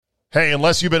Hey,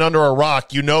 unless you've been under a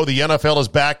rock, you know the NFL is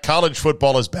back, college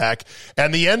football is back,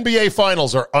 and the NBA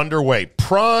Finals are underway.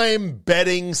 Prime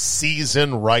betting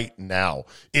season right now.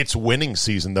 It's winning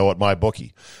season, though, at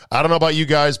MyBookie. I don't know about you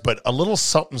guys, but a little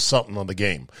something on the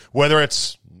game. Whether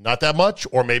it's not that much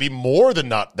or maybe more than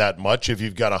not that much if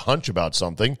you've got a hunch about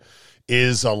something,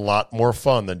 is a lot more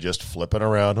fun than just flipping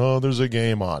around, oh, there's a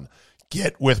game on.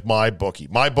 Get with MyBookie.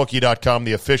 MyBookie.com,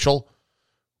 the official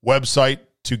website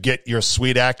to get your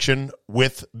sweet action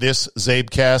with this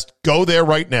Zabecast. Go there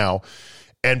right now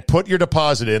and put your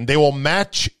deposit in. They will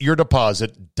match your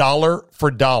deposit dollar for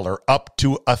dollar up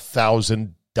to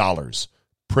 $1,000.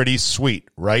 Pretty sweet,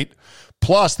 right?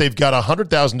 Plus, they've got a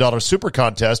 $100,000 super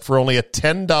contest for only a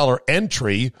 $10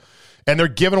 entry, and they're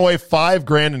giving away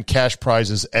 $5,000 in cash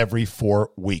prizes every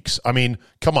 4 weeks. I mean,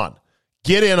 come on.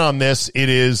 Get in on this. It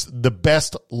is the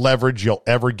best leverage you'll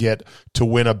ever get to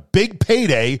win a big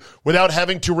payday without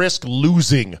having to risk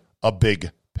losing a big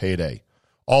payday.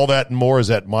 All that and more is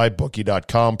at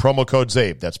mybookie.com. Promo code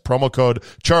ZABE. That's promo code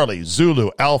Charlie, Zulu,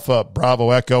 Alpha,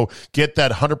 Bravo, Echo. Get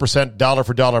that 100% dollar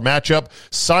for dollar matchup.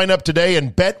 Sign up today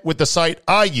and bet with the site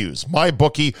I use,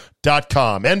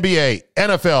 mybookie.com. NBA,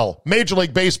 NFL, Major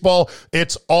League Baseball.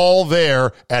 It's all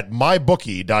there at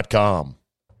mybookie.com.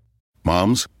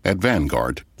 Moms, at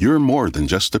Vanguard, you're more than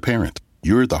just a parent.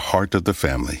 You're the heart of the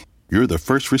family. You're the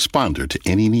first responder to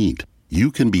any need. You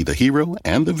can be the hero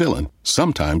and the villain,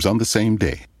 sometimes on the same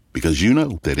day, because you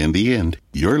know that in the end,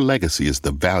 your legacy is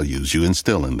the values you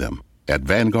instill in them. At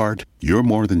Vanguard, you're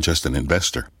more than just an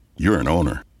investor. You're an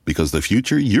owner, because the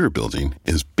future you're building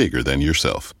is bigger than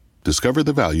yourself. Discover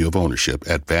the value of ownership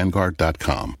at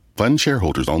Vanguard.com. Fund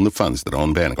shareholders own the funds that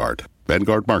own Vanguard.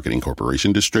 Vanguard Marketing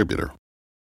Corporation Distributor.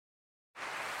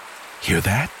 Hear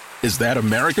that? Is that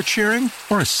America cheering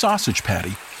or a sausage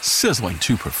patty sizzling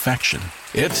to perfection?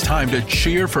 It's time to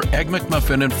cheer for Egg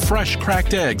McMuffin and fresh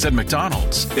cracked eggs at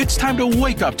McDonald's. It's time to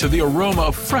wake up to the aroma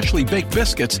of freshly baked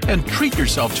biscuits and treat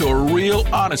yourself to a real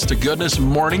honest-to-goodness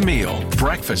morning meal.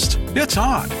 Breakfast, it's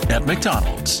on at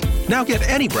McDonald's. Now get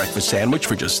any breakfast sandwich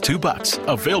for just $2.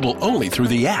 Available only through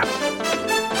the app.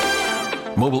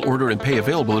 Mobile order and pay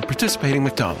available at participating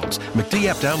McDonald's. McD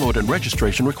app download and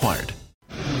registration required.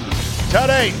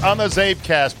 Today on the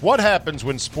Zabecast, what happens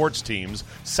when sports teams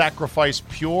sacrifice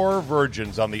pure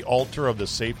virgins on the altar of the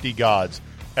safety gods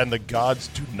and the gods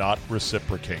do not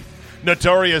reciprocate?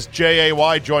 Notorious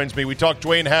J.A.Y. joins me. We talk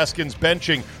Dwayne Haskins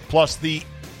benching, plus the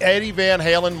Eddie Van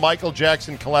Halen, Michael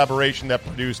Jackson collaboration that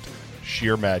produced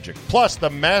sheer magic. Plus, the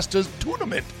Masters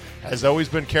Tournament has always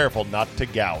been careful not to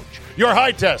gouge. Your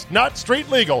high test, not street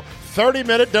legal,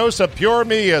 30-minute dose of pure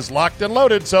me is locked and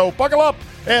loaded, so buckle up.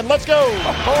 And let's go. Here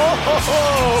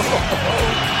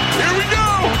we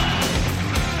go.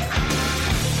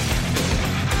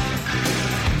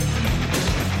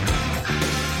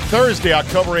 Thursday,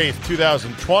 October 8th,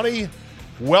 2020.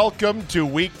 Welcome to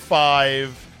Week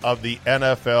 5 of the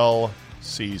NFL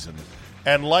season.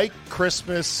 And like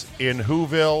Christmas in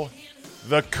Whoville,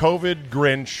 the COVID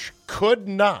Grinch could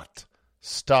not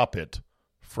stop it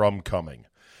from coming.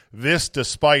 This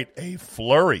despite a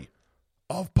flurry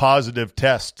of positive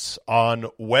tests on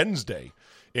Wednesday,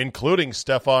 including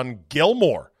Stephon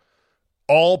Gilmore,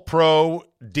 all-pro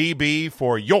DB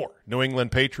for your New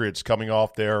England Patriots coming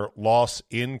off their loss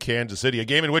in Kansas City, a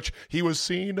game in which he was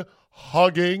seen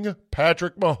hugging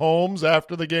Patrick Mahomes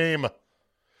after the game.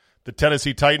 The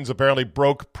Tennessee Titans apparently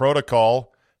broke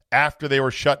protocol. After they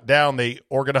were shut down, they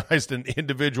organized an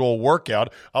individual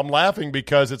workout. I'm laughing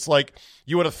because it's like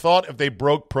you would have thought if they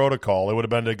broke protocol, it would have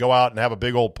been to go out and have a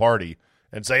big old party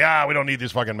and say, we don't need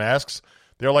these fucking masks.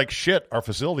 They're like, shit, our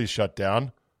facility's shut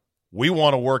down. We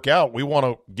want to work out. We want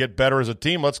to get better as a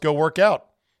team. Let's go work out.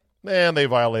 And they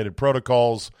violated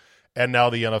protocols, and now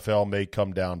the NFL may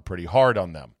come down pretty hard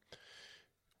on them.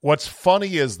 What's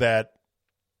funny is that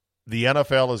the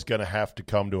NFL is going to have to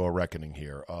come to a reckoning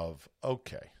here of,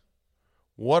 okay,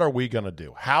 what are we going to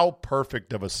do? How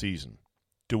perfect of a season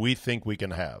do we think we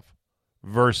can have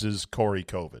versus Corey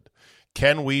COVID?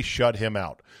 Can we shut him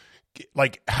out?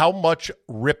 Like, how much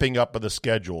ripping up of the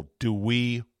schedule do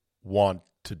we want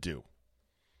to do?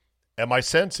 And my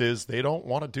sense is they don't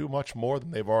want to do much more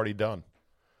than they've already done,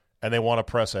 and they want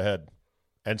to press ahead.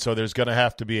 And so there's going to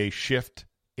have to be a shift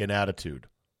in attitude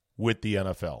with the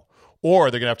NFL,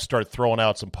 or they're going to have to start throwing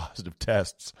out some positive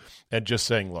tests and just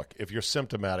saying, look, if you're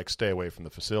symptomatic, stay away from the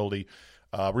facility,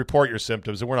 report your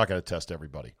symptoms, and we're not going to test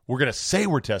everybody. We're going to say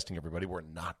we're testing everybody. We're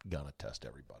not going to test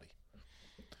everybody.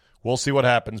 We'll see what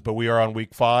happens, but we are on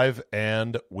Week 5,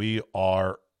 and we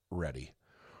are ready.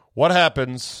 What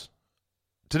happens?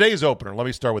 Today's opener, let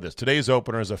me start with this. Today's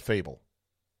opener is a fable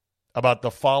about the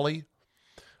folly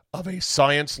of a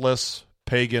scienceless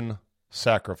pagan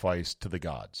sacrifice to the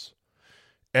gods.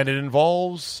 And it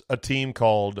involves a team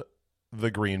called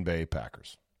the Green Bay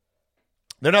Packers.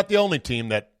 They're not the only team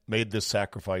that made this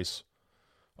sacrifice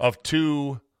of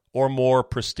 2 or more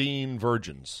pristine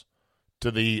virgins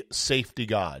to the safety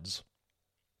gods.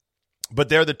 But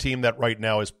they're the team that right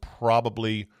now is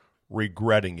probably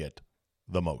regretting it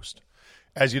the most.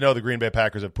 As you know, the Green Bay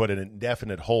Packers have put an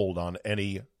indefinite hold on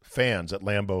any fans at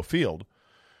Lambeau Field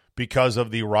because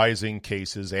of the rising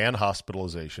cases and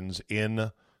hospitalizations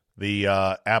in the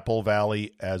Apple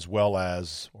Valley as well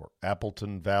as, or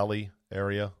Appleton Valley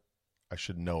area. I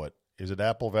should know it. Is it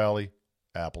Apple Valley?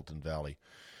 Appleton Valley.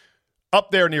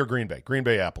 Up there near Green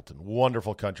Bay, Appleton.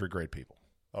 Wonderful country, great people.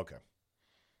 Okay.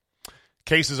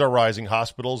 Cases are rising.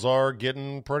 Hospitals are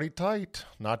getting pretty tight.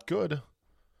 Not good.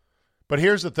 But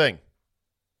here's the thing.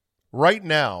 Right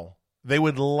now, they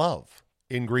would love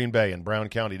in Green Bay and Brown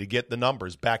County to get the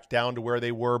numbers back down to where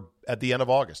they were at the end of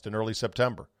August and early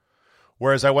September.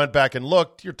 Whereas I went back and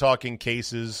looked, you're talking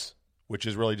cases, which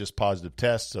is really just positive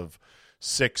tests of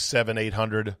 600, 700,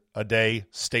 800 a day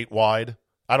statewide.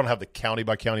 I don't have the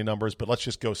county-by-county numbers, but let's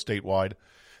just go statewide.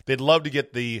 They'd love to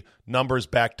get the numbers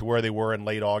back to where they were in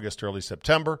late August, early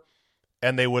September,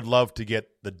 and they would love to get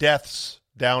the deaths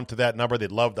down to that number.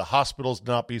 They'd love the hospitals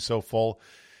not be so full.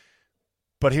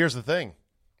 But here's the thing.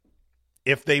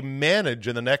 If they manage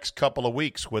in the next couple of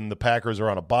weeks when the Packers are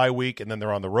on a bye week and then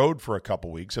they're on the road for a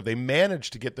couple weeks, if they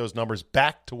manage to get those numbers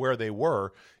back to where they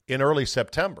were in early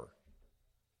September,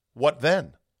 what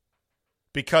then?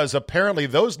 Because apparently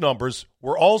those numbers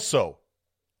were also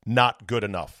not good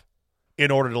enough in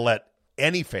order to let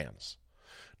any fans,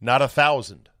 not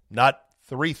 1,000, not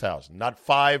 3,000, not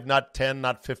 5, not 10,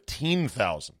 not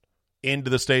 15,000 into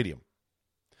the stadium.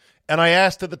 And I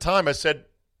asked at the time, I said,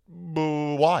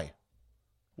 why?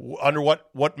 Under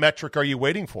what metric are you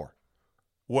waiting for?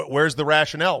 Where's the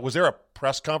rationale? Was there a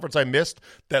press conference I missed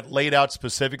that laid out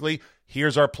specifically,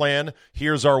 here's our plan,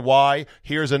 here's our why,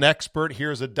 here's an expert,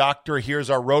 here's a doctor, here's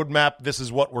our roadmap, this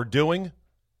is what we're doing?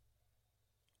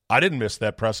 I didn't miss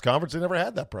that press conference. They never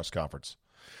had that press conference.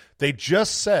 They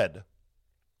just said,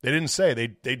 they didn't say,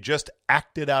 they just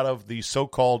acted out of the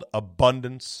so-called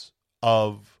abundance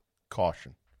of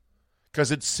caution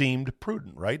because it seemed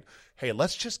prudent, right? Hey,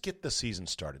 let's just get the season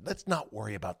started. Let's not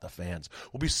worry about the fans.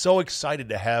 We'll be so excited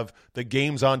to have the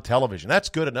games on television. That's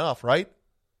good enough, right?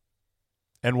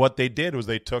 And what they did was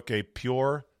they took a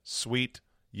pure, sweet,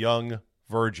 young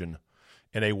virgin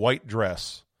in a white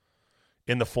dress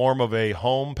in the form of a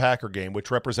home Packer game, which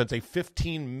represents a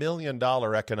 $15 million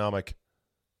economic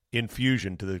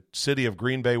infusion to the city of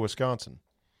Green Bay, Wisconsin,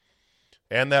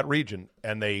 and that region,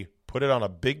 and they put it on a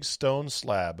big stone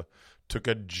slab, took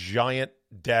a giant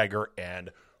dagger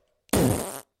and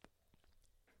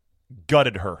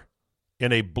gutted her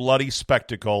in a bloody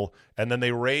spectacle, and then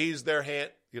they raised their hand.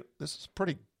 This is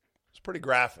pretty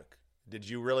graphic. Did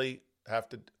you really have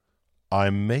to?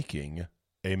 I'm making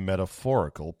a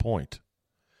metaphorical point.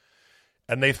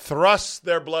 And they thrust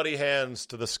their bloody hands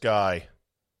to the sky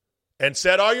and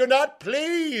said, "Are you not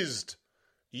pleased,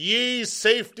 ye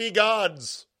safety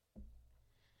gods?"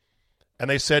 And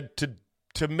they said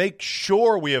to make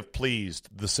sure we have pleased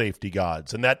the safety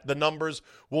gods and that the numbers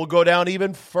will go down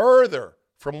even further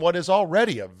from what is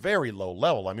already a very low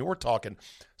level. I mean, we're talking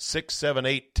 6, 7,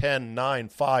 8, 10, 9,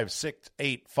 5, 6,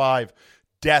 8, 5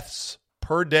 deaths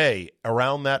per day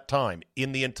around that time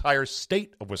in the entire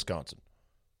state of Wisconsin.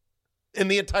 In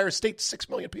the entire state, 6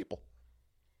 million people.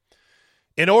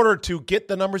 In order to get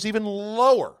the numbers even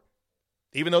lower,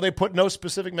 even though they put no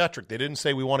specific metric, they didn't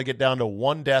say we want to get down to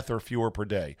 1 death or fewer per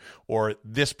day or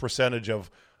this percentage of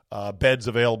beds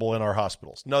available in our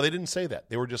hospitals. No, they didn't say that.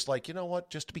 They were just like, you know what,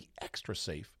 just to be extra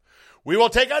safe, we will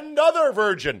take another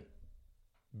virgin,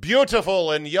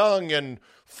 beautiful and young and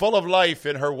full of life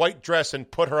in her white dress, and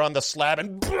put her on the slab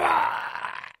and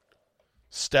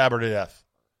stab her to death.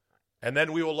 And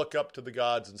then we will look up to the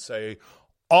gods and say,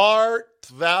 art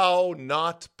thou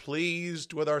not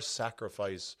pleased with our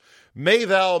sacrifice? May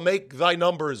thou make thy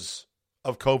numbers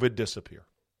of COVID disappear.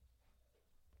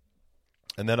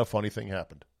 And then a funny thing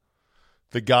happened.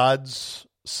 The gods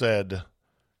said,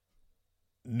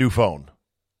 new phone,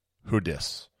 who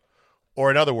dis?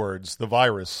 Or in other words, the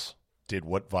virus did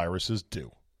what viruses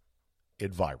do.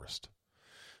 It virused.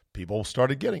 People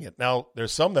started getting it. Now,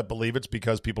 there's some that believe it's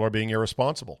because people are being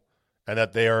irresponsible and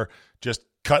that they are just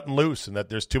cutting loose and that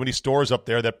there's too many stores up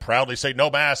there that proudly say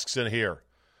no masks in here.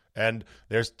 And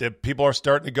people are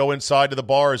starting to go inside to the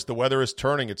bars. The weather is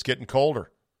turning. It's getting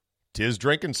colder. 'Tis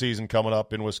drinking season coming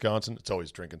up in Wisconsin. It's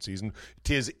always drinking season.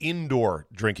 'Tis indoor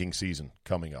drinking season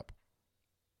coming up.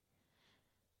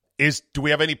 Do we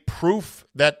have any proof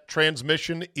that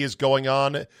transmission is going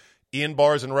on in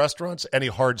bars and restaurants? Any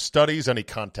hard studies? Any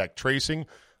contact tracing?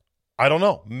 I don't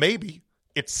know. Maybe.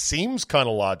 It seems kind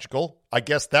of logical. I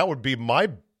guess that would be my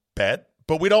bet,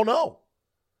 but we don't know.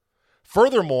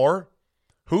 Furthermore,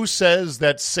 who says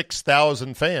that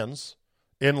 6,000 fans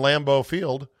in Lambeau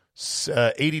Field,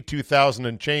 82,000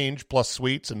 and change plus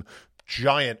suites and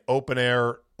giant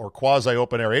open-air or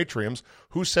quasi-open-air atriums,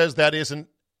 who says that isn't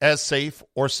as safe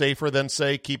or safer than,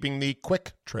 say, keeping the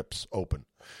Quick Trips open?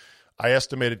 I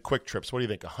estimated Quick Trips. What do you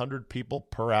think, 100 people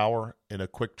per hour in a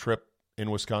Quick Trip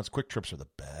in Wisconsin? Quick Trips are the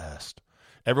best.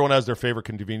 Everyone has their favorite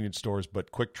convenience stores,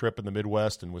 but Quick Trip in the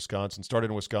Midwest and Wisconsin,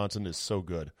 started in Wisconsin, is so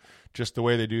good. Just the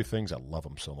way they do things, I love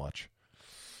them so much.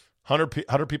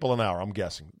 100 people an hour, I'm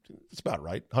guessing. It's about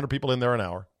right. 100 people in there an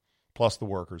hour, plus the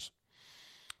workers.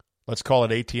 Let's call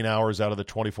it 18 hours out of the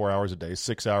 24 hours a day.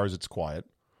 6 hours, it's quiet.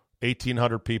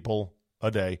 1,800 people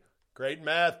a day. Great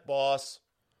math, boss.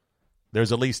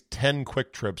 There's at least 10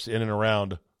 Quick Trips in and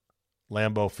around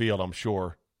Lambeau Field, I'm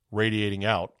sure, radiating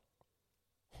out.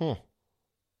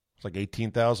 It's like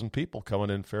 18,000 people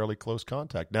coming in fairly close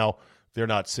contact. Now, they're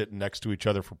not sitting next to each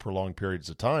other for prolonged periods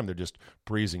of time. They're just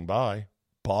breezing by.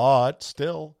 But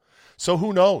still. So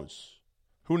who knows?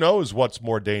 Who knows what's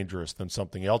more dangerous than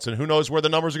something else? And who knows where the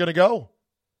numbers are going to go?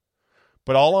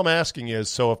 But all I'm asking is,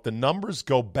 so if the numbers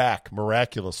go back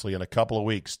miraculously in a couple of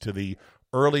weeks to the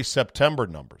early September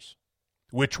numbers,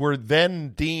 which were then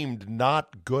deemed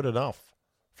not good enough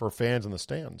for fans in the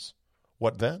stands,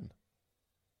 what then?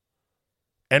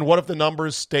 And what if the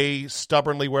numbers stay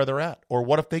stubbornly where they're at? Or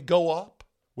what if they go up,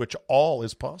 which all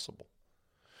is possible?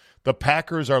 The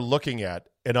Packers are looking at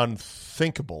an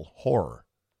unthinkable horror,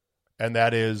 and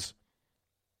that is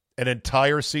an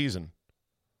entire season,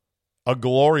 a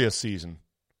glorious season,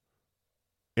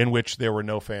 in which there were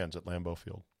no fans at Lambeau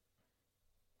Field.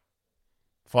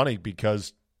 Funny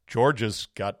because Georgia's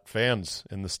got fans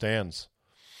in the stands.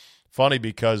 Funny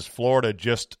because Florida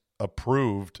just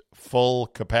approved full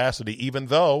capacity, even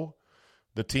though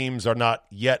the teams are not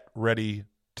yet ready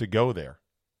to go there.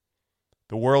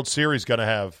 The World Series is going to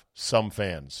have some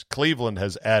fans. Cleveland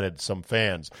has added some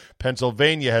fans.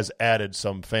 Pennsylvania has added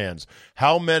some fans.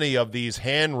 How many of these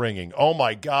hand-wringing, oh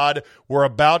my God, we're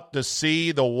about to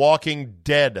see the Walking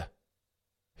Dead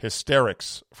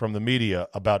hysterics from the media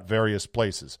about various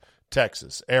places.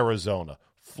 Texas, Arizona,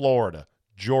 Florida,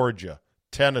 Georgia,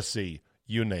 Tennessee,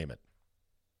 you name it.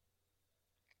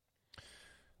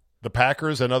 The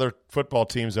Packers and other football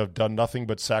teams have done nothing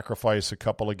but sacrifice a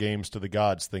couple of games to the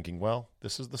gods, thinking, well,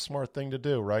 this is the smart thing to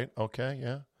do, right? Okay,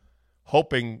 yeah.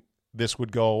 Hoping this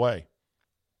would go away.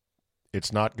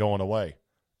 It's not going away.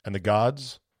 And the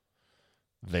gods,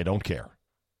 they don't care.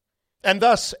 And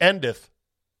thus endeth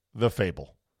the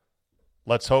fable.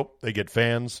 Let's hope they get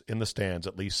fans in the stands,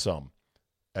 at least some,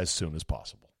 as soon as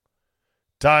possible.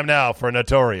 Time now for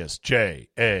Notorious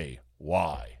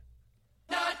J.A.Y.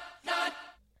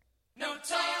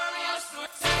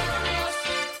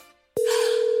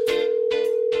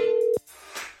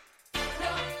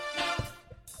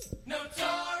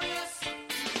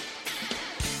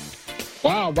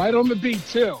 Wow, right on the beat,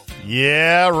 too.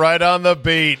 Yeah, right on the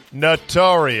beat.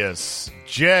 Notorious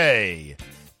J.A.Y.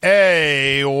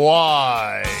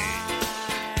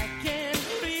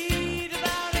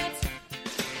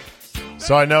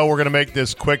 So I know we're going to make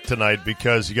this quick tonight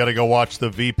because you got to go watch the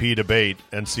VP debate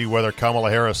and see whether Kamala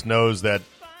Harris knows that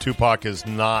Tupac is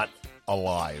not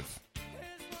alive. Do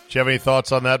you have any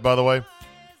thoughts on that, by the way?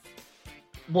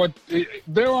 But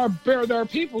there are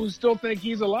people who still think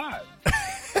he's alive.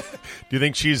 Do you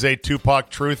think she's a Tupac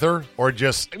truther or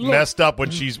just messed up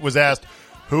when she was asked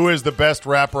who is the best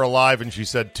rapper alive and she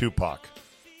said Tupac?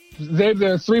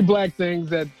 There are three black things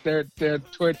that they're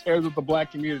tears with the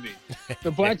black community.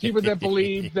 The black people that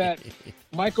believe that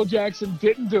Michael Jackson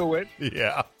didn't do it.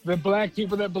 Yeah. The black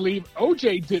people that believe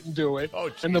OJ didn't do it.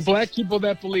 Oh, and the black people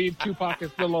that believe Tupac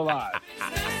is still alive.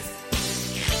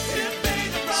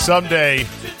 Someday,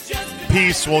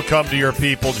 peace will come to your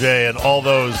people, Jay, and all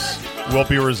those will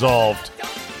be resolved.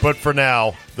 But for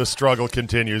now, the struggle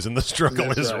continues, and the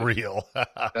struggle is real.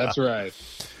 That's right.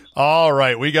 All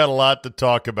right, we got a lot to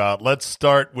talk about. Let's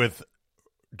start with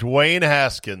Dwayne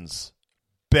Haskins,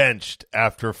 benched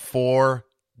after 4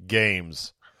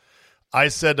 games. I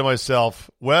said to myself,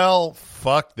 well,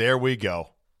 fuck, there we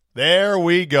go. There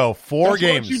we go. 4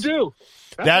 games. That's what you do.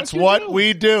 That's what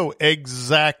we do.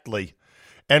 Exactly.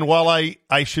 And while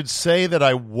I should say that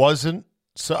I wasn't,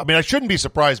 I shouldn't be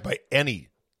surprised by any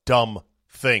dumb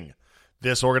thing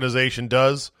this organization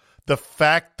does. The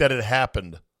fact that it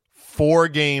happened 4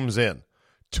 games in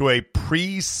to a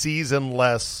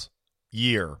preseason-less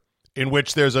year in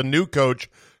which there's a new coach,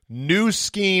 new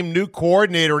scheme, new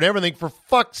coordinator, and everything. For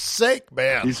fuck's sake,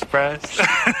 man. You surprised?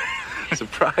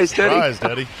 Surprised, Eddie? Surprised,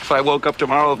 Eddie. If I woke up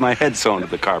tomorrow with my head sewn to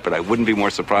the carpet, I wouldn't be more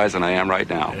surprised than I am right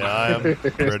now. Yeah, I am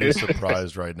pretty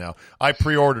surprised right now. I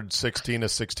pre-ordered 16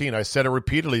 of 16. I said it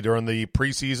repeatedly during the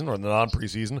preseason or the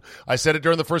non-preseason. I said it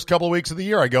during the first couple of weeks of the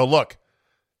year. I go, look,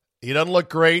 he doesn't look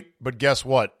great, but guess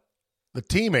what? The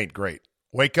team ain't great.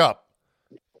 Wake up.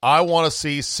 I want to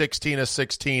see 16 of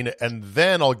 16, and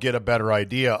then I'll get a better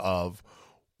idea of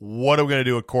what are we going to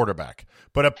do at quarterback.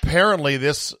 But apparently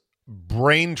this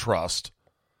brain trust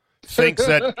thinks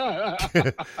that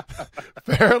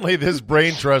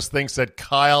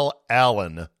Kyle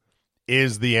Allen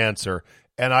is the answer.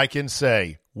 And I can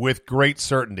say with great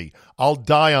certainty, I'll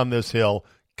die on this hill,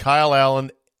 Kyle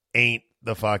Allen ain't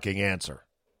the fucking answer.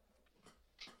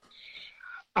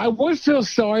 I would feel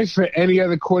sorry for any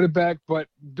other quarterback, but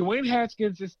Dwayne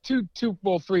Haskins is three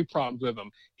problems with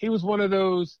him. He was one of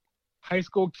those high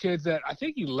school kids that I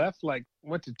think he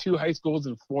went to 2 high schools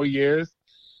in 4 years,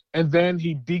 and then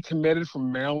he decommitted from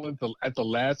Maryland at the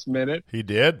last minute. He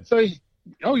did? So,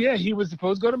 he was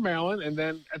supposed to go to Maryland, and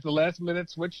then at the last minute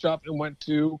switched up and went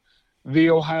to the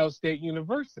Ohio State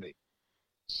University.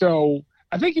 So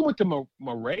I think he went to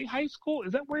Murray High School.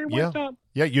 Is that where he went to?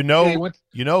 Yeah, you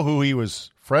know who he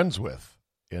was friends with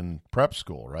in prep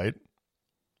school, right?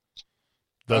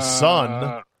 The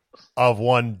son of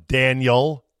one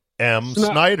Daniel M.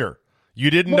 Snyder.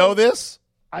 You didn't know this?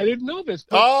 I didn't know this.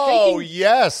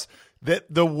 Yes.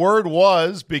 The word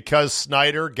was because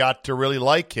Snyder got to really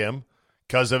like him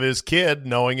because of his kid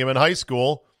knowing him in high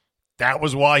school. That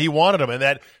was why he wanted him. And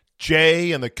that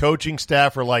Jay and the coaching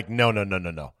staff are like,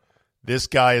 no. This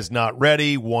guy is not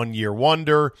ready. 1 year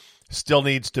wonder. Still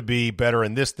needs to be better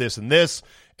in this, and this.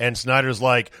 And Snyder's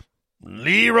like,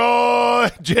 Leroy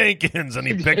Jenkins. And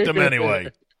he picked him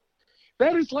anyway.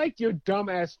 That is like your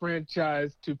dumbass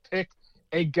franchise to pick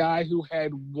a guy who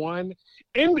had one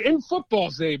in football,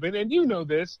 Zabin, and you know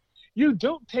this. You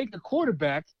don't take a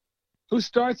quarterback who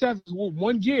starts out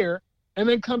 1 year and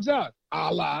then comes out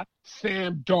a la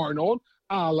Sam Darnold,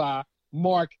 a la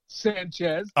Mark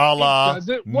Sanchez, a la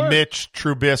Mitch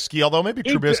Trubisky. Although maybe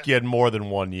Trubisky had more than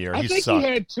 1 year. I think he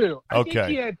had 2. I think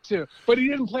he had 2, but he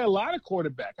didn't play a lot of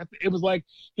quarterback. It was like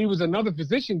he was another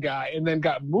position guy and then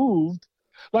got moved.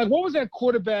 Like, what was that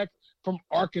quarterback from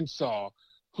Arkansas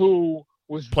who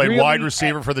was played wide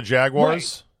receiver for the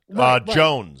Jaguars? Right.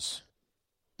 Jones.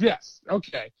 Yes.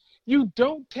 Okay. You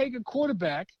don't take a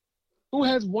quarterback who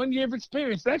has 1 year of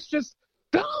experience. That's just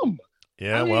dumb.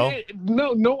 Yeah.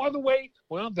 No other way.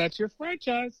 Well, that's your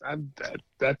franchise.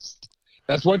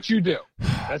 That's what you do.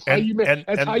 That's how you make.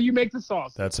 How you make the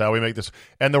sauce. That's how we make this.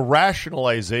 And the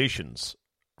rationalizations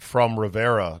from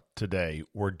Rivera today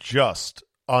were just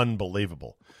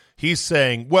unbelievable. He's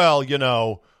saying, well,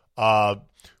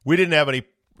 we didn't have any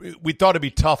 – we thought it'd be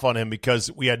tough on him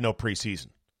because we had no preseason.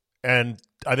 And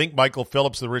I think Michael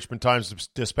Phillips of the Richmond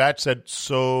Times-Dispatch said,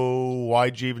 so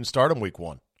why'd you even start him week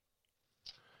 1?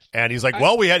 And he's like,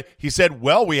 we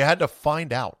had to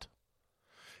find out.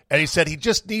 And he said he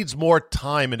just needs more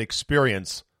time and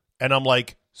experience. And I'm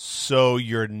like, so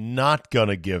you're not going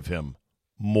to give him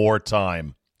more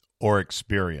time or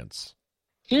experience?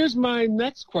 Here's my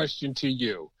next question to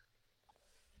you.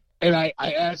 And I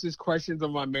ask this question to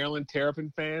my Maryland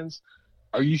Terrapin fans.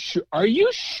 Are you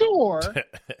sure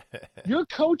your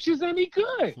coach is any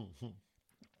good?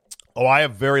 Oh, I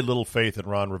have very little faith in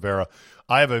Ron Rivera.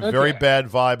 I have a very bad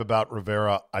vibe about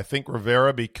Rivera. I think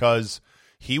Rivera, because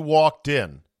he walked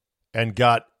in and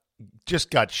got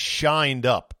shined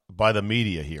up by the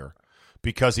media here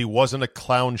because he wasn't a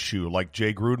clown shoe like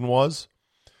Jay Gruden was.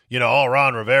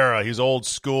 Ron Rivera, he's old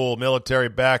school, military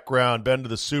background, been to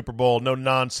the Super Bowl, no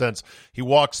nonsense. He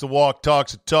walks the walk,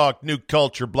 talks the talk, new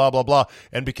culture, blah, blah, blah.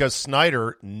 And because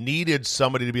Snyder needed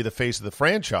somebody to be the face of the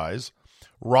franchise,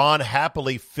 Ron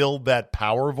happily filled that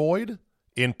power void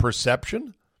in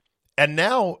perception. And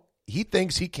now he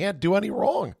thinks he can't do any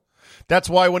wrong. That's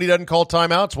why when he doesn't call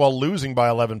timeouts while losing by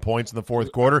 11 points in the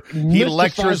fourth quarter, he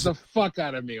lectures the fuck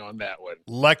out of me on that one.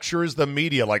 Lectures the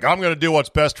media like, I'm going to do what's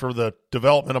best for the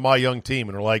development of my young team.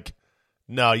 And they're like,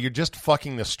 no, you're just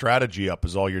fucking the strategy up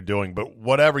is all you're doing. But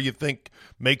whatever you think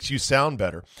makes you sound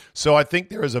better. So I think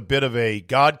there is a bit of a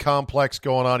God complex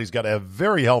going on. He's got a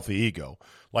very healthy ego,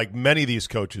 like many of these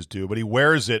coaches do, but he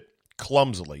wears it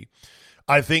clumsily.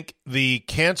 I think the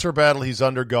cancer battle he's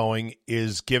undergoing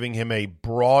is giving him a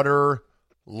broader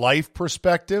life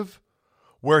perspective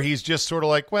where he's just sort of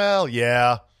like, well,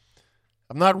 yeah,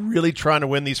 I'm not really trying to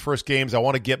win these first games. I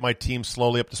want to get my team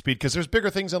slowly up to speed because there's bigger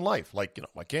things in life, like,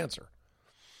 my cancer.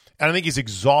 And I think he's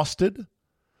exhausted.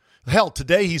 Hell,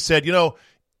 today he said, I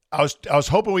was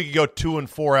hoping we could go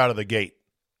 2-4 out of the gate.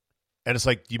 And it's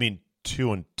like, you mean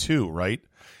 2-2, right?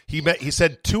 He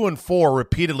said 2-4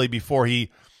 repeatedly before he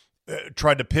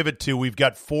tried to pivot to we've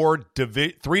got 3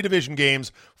 division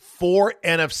games, 4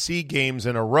 NFC games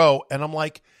in a row. And I'm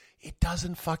like, it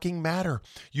doesn't fucking matter.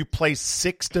 You play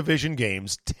 6 division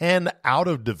games, 10 out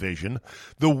of division.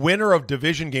 The winner of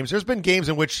division games, there's been games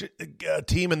in which a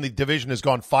team in the division has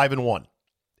gone 5-1.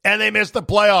 And they missed the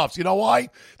playoffs. You know why?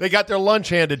 They got their lunch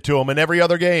handed to them in every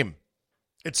other game.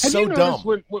 It's so dumb.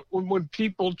 When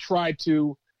people try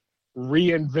to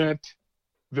reinvent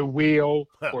the wheel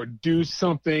or do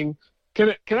something,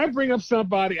 can I bring up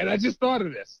somebody? And I just thought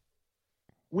of this.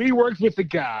 We worked with a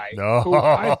guy. No.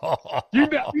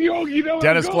 You know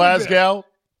Dennis Glasgow?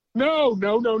 No.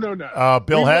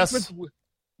 Bill Hess?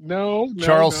 No.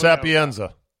 Charles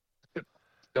Sapienza.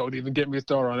 Don't even get me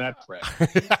started on that prick.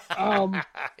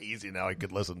 Easy now. I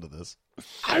could listen to this.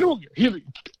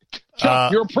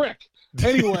 Chuck, you're a prick.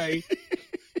 Anyway,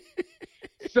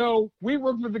 so we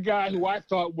worked with a guy who I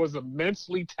thought was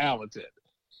immensely talented.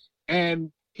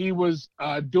 And he was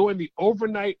doing the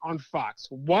overnight on Fox.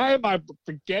 Why am I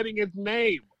forgetting his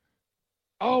name?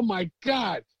 Oh, my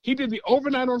God. He did the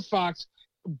overnight on Fox,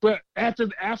 but after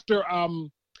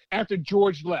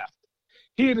George left.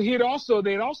 They had also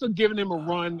given him a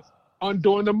run on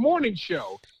doing the morning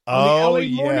show. On the LA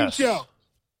morning show.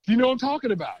 Do you know what I'm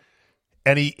talking about?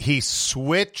 And he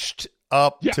switched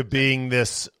up to being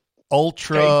this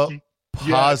ultra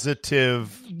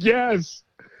positive,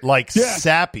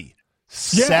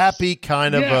 sappy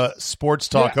kind of a sports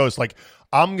talk host. Like,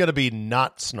 I'm going to be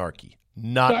not snarky,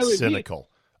 not cynical.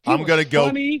 I'm going to go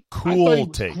funny. cool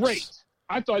takes. Great.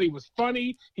 I thought he was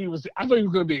funny. I thought he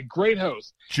was going to be a great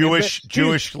host.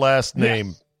 Jewish last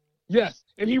name. Yes.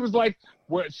 And he was like,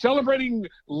 we're celebrating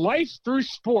life through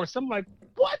sports. I'm like,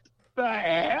 what the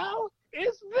hell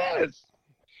is this?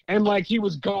 And like, he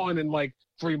was gone in like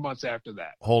 3 months after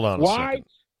that. Hold on a second.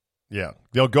 Yeah.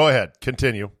 Go ahead.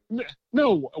 Continue.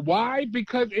 No. Why?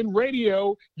 Because in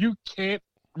radio, you can't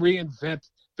reinvent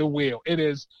the wheel. It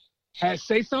is,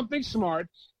 say something smart,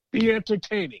 be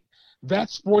entertaining.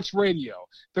 That's sports radio.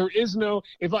 There is no,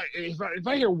 if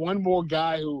I hear one more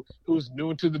guy who's new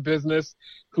into the business,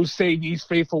 who say these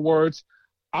faithful words,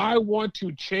 I want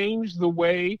to change the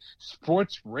way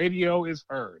sports radio is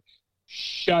heard.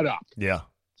 Shut up. Yeah.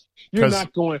 You're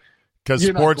not going.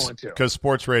 Because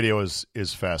sports radio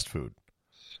is fast food.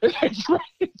 That's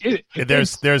right.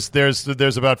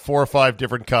 There's about 4 or 5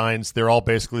 different kinds. They're all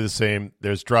basically the same.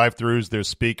 There's drive-throughs, there's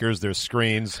speakers, there's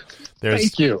screens.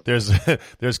 Thank you.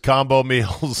 There's combo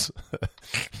meals.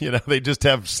 They just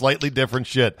have slightly different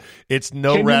shit. It's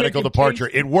no radical departure.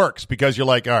 It works because you're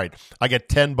like, all right, I get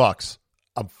 $10.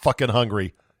 I'm fucking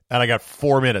hungry, and I got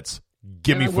 4 minutes.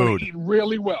 Give me food. Eat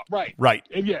really well. Right.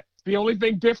 And the only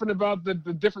thing different about the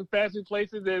different fast food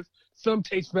places is some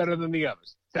taste better than the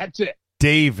others. That's it.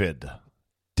 David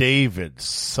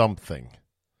something.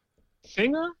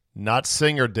 Singer? Not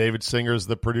Singer. David Singer is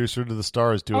the producer to the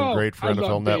Stars, doing great for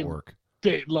NFL Network.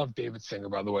 Love David Singer,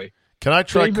 by the way. Can I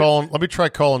try calling? Let me try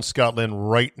calling Scott Lynn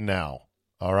right now.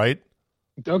 All right.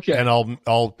 Okay. And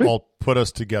I'll put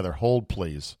us together. Hold,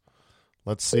 please.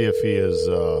 Let's see if he is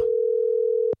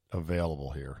available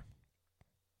here.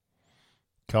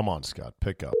 Come on, Scott.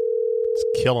 Pick up.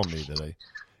 It's killing me today.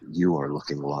 You are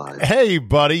looking live. Hey,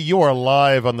 buddy. You are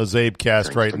live on the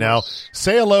Zabecast right now.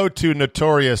 Say hello to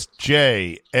Notorious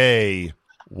J.A.Y.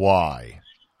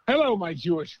 Hello, my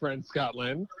Jewish friend, Scott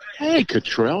Lynn. Hey,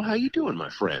 Cottrell. How you doing,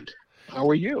 my friend? How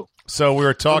are you? So we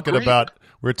were talking about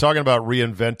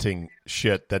reinventing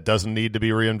shit that doesn't need to be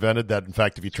reinvented. That, in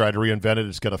fact, if you try to reinvent it,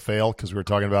 it's going to fail, because we were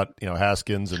talking about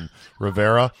Haskins and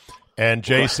Rivera. And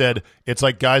Jay said, it's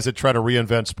like guys that try to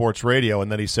reinvent sports radio.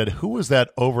 And then he said, who was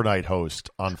that overnight host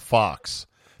on Fox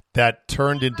that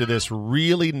turned into this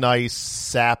really nice,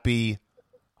 sappy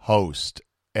host?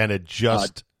 And it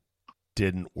just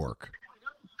didn't work.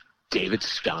 David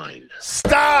Stein.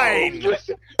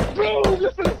 Listen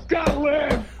to Scott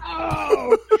Lynn.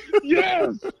 Oh,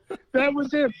 yes. That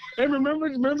was him. And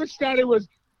remember Scott, it was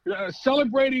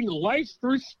celebrating life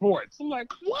through sports. I'm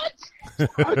like, what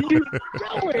are you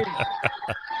doing?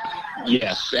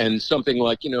 Yes, and something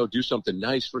like, do something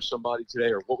nice for somebody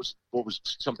today, or what was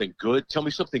something good? Tell me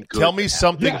something good. Tell me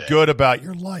something good about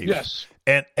your life. Yes.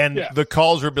 And the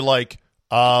calls would be like,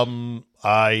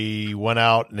 I went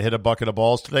out and hit a bucket of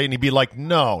balls today, and he'd be like,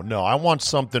 no, I want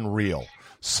something real.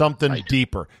 Something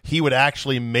deeper. He would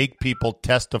actually make people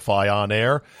testify on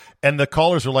air, and the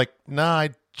callers were like, nah,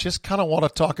 I just kind of want to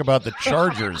talk about the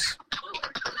Chargers.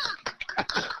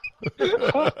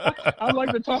 I'd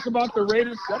like to talk about the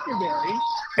Raiders secondary.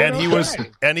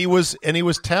 And he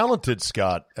was talented,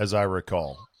 Scott, as I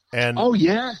recall. And oh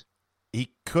yeah,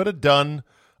 he could have done,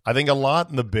 I think, a lot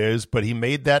in the biz, but he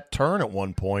made that turn at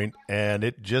one point, and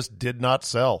it just did not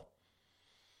sell.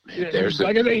 Like I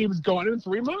said, he was gone in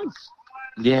 3 months.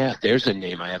 Yeah, there's a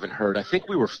name I haven't heard. I think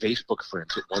we were Facebook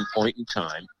friends at one point in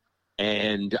time,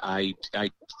 and I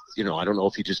don't know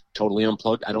if he just totally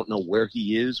unplugged. I don't know where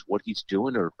he is, what he's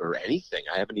doing, or anything.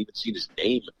 I haven't even seen his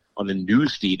name on the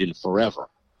news feed in forever.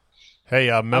 Hey,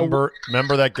 remember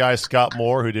that guy Scott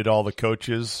Moore who did all the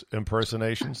coaches'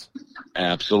 impersonations?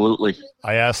 Absolutely.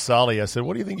 I asked Solly, I said,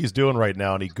 what do you think he's doing right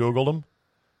now? And he Googled him.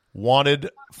 Wanted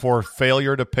for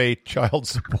failure to pay child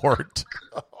support.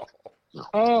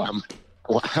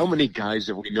 How many guys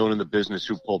have we known in the business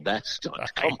who pulled that stunt?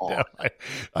 Come on.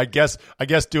 I guess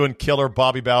doing killer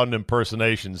Bobby Bowden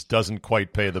impersonations doesn't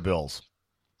quite pay the bills.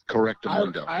 Correct.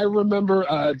 I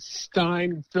remember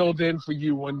Stein filled in for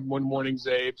you one morning,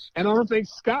 Zabe, and I don't think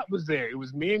Scott was there. It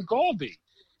was me and Goldie,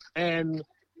 and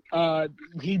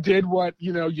he did what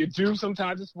you do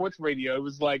sometimes in sports radio. It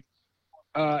was like,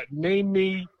 name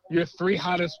me your 3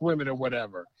 hottest women or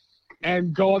whatever,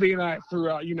 and Goldie and I threw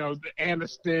out the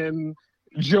Aniston,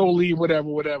 Jolie,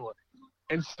 whatever,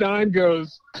 and Stein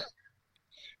goes,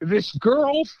 this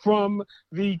girl from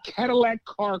the Cadillac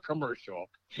car commercial.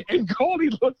 And Goldie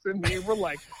looks at me and we're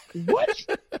like, what?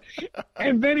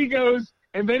 and then he goes,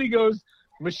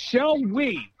 Michelle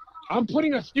Wee. I'm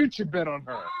putting a future bet on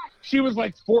her. She was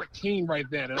like 14 right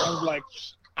then. And I was like,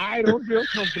 I don't feel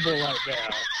comfortable right now.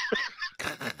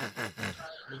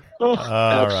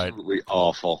 Absolutely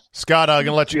awful. Scott, I'm going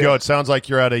to let you go. It sounds like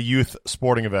you're at a youth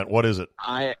sporting event. What is it?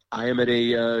 I am at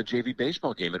a JV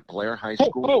baseball game at Blair High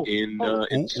School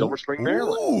in Silver Spring,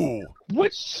 Maryland.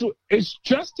 Which is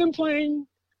Justin playing?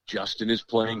 Justin is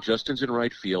playing. Justin's in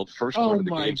right field. First run of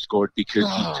the game scored because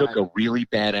he took a really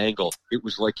bad angle. It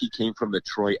was like he came from the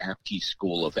Troy Apke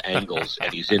School of Angles,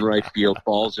 and he's in right field,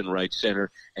 ball's in right center,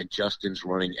 and Justin's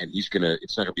running, and it's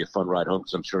not going to be a fun ride home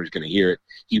because I'm sure he's going to hear it.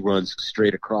 He runs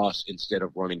straight across instead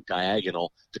of running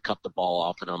diagonal to cut the ball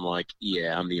off, and I'm like,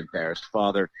 yeah, I'm the embarrassed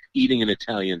father eating an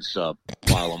Italian sub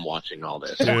while I'm watching all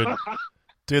this.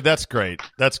 Dude, that's great.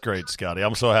 That's great, Scotty.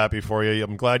 I'm so happy for you.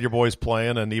 I'm glad your boy's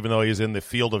playing, and even though he's in the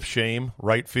field of shame,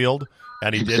 right field,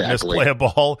 and he did misplay a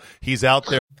ball, he's out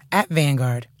there. At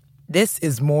Vanguard, this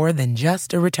is more than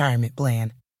just a retirement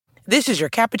plan. This is your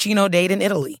cappuccino date in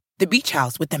Italy, the beach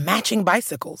house with the matching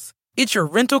bicycles. It's your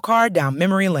rental car down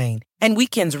memory lane, and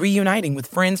weekends reuniting with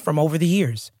friends from over the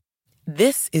years.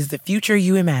 This is the future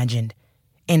you imagined,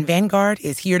 and Vanguard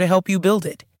is here to help you build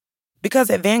it. Because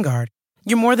at Vanguard,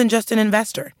 you're more than just an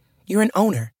investor. You're an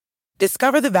owner.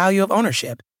 Discover the value of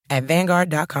ownership at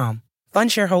Vanguard.com.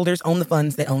 Fund shareholders own the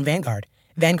funds that own Vanguard.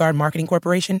 Vanguard Marketing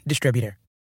Corporation, distributor.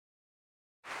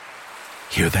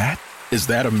 Hear that? Is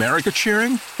that America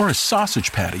cheering or a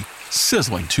sausage patty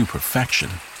sizzling to perfection?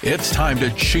 It's time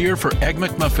to cheer for Egg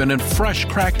McMuffin and fresh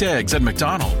cracked eggs at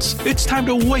McDonald's. It's time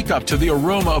to wake up to the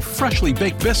aroma of freshly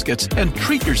baked biscuits and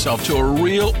treat yourself to a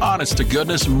real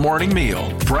honest-to-goodness morning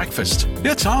meal. Breakfast,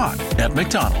 it's on at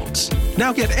McDonald's.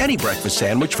 Now get any breakfast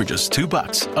sandwich for just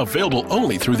 $2. Available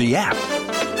only through the app.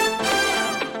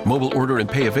 Mobile order and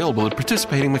pay available at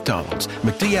participating McDonald's.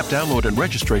 McD app download and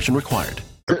registration required.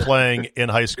 Playing in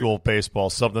high school baseball,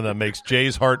 something that makes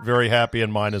Jay's heart very happy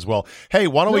and mine as well. Hey,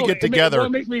 why don't we get together? It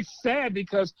makes me sad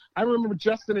because I remember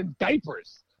Justin in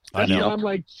diapers. I know. I'm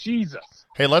like, Jesus.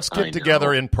 Hey, let's get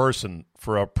together in person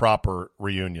for a proper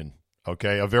reunion,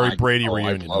 okay? A very Brady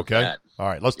reunion, okay? That. All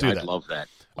right, let's do that. I love that.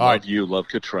 All right. Love you. Love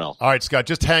Cottrell. All right, Scott,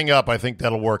 just hang up. I think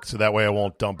that'll work, so that way I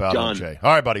won't dump out on Jay.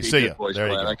 All right, buddy, see you. Boys, there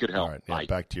you glad go. I could help. All right,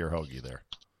 back to your hoagie there.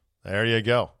 There you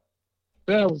go.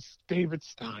 That was David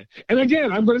Stein. And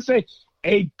again, I'm going to say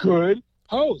a good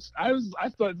host. I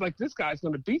thought like this guy's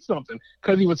going to be something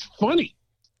because he was funny.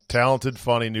 Talented,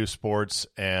 funny, new sports,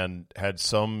 and had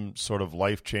some sort of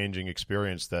life-changing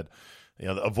experience that,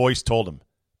 a voice told him,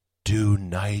 do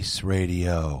nice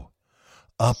radio,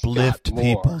 uplift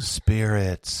people's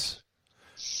spirits.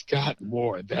 Scott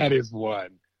Moore, that is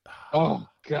one. Oh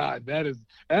God,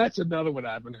 that's another one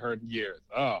I haven't heard in years.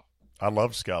 Oh. I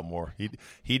love Scott Moore.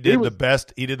 He did the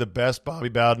best. He did the best Bobby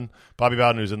Bowden. Bobby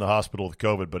Bowden, who's in the hospital with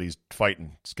COVID, but he's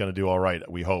fighting. He's going to do all right,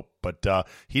 we hope. But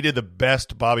he did the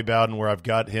best Bobby Bowden where I've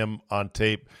got him on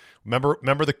tape.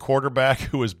 Remember the quarterback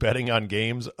who was betting on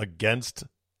games against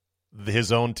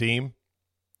his own team?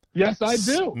 Yes, I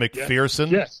do. McPherson,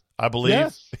 yes. I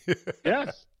believe.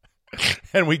 Yes.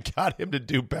 And we got him to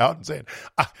do Bowden saying,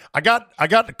 I got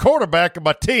the quarterback of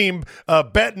my team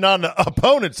betting on the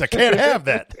opponents. I can't have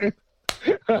that.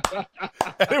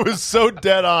 It was so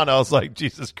dead on. I was like,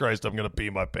 Jesus Christ, I'm going to pee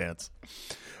my pants.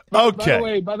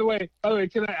 Okay. By the way,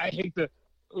 can I hate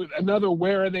another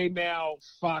Where Are They Now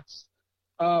Fox.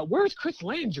 Where's Chris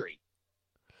Landry?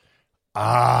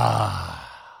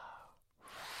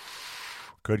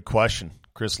 Good question.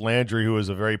 Chris Landry, who is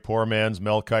a very poor man's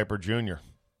Mel Kiper Jr.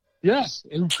 Yes,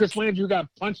 and Chris Landry got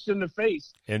punched in the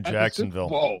face in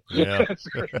Jacksonville. Yeah.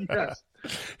 Yes.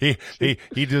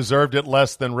 He deserved it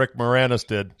less than Rick Moranis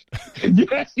did.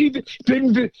 Yes, he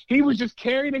didn't. He was just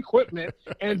carrying equipment,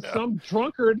 and some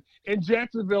drunkard in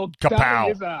Jacksonville died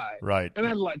in his eye. Right. And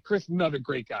I like Chris, another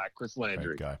great guy, Chris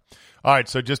Landry. Great guy. All right,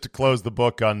 so just to close the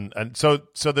book on, and so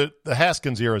the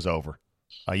Haskins era is over.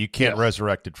 You can't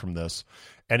resurrect it from this.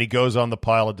 And he goes on the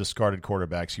pile of discarded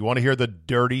quarterbacks. You want to hear the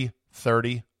dirty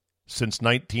 30 since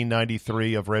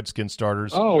 1993 of Redskins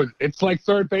starters? Oh, it's like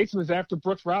third baseman after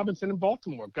Brooks Robinson in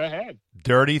Baltimore. Go ahead.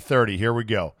 Dirty 30. Here we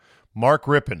go. Mark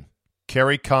Rippon,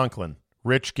 Kerry Conklin,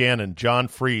 Rich Gannon, John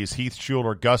Freese, Heath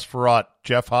Schuler, Gus Frerotte,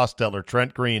 Jeff Hostetler,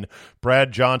 Trent Green,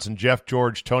 Brad Johnson, Jeff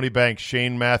George, Tony Banks,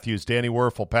 Shane Matthews, Danny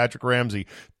Werfel, Patrick Ramsey,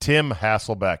 Tim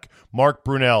Hasselbeck, Mark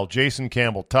Brunell, Jason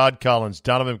Campbell, Todd Collins,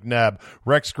 Donovan McNabb,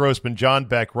 Rex Grossman, John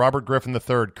Beck, Robert Griffin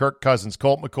III, Kirk Cousins,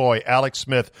 Colt McCoy, Alex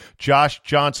Smith, Josh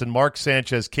Johnson, Mark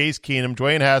Sanchez, Case Keenum,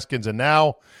 Dwayne Haskins, and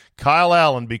now Kyle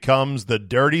Allen becomes the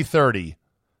Dirty 30.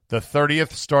 The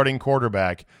 30th starting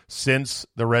quarterback since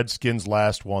the Redskins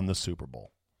last won the Super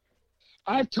Bowl.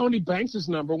 I have Tony Banks'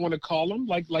 number. Want to call him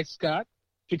like Scott?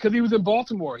 Because he was in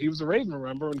Baltimore. He was a Raven,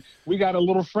 remember? And we got a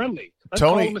little friendly. Let's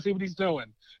call him and see what he's doing.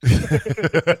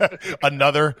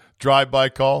 Another drive-by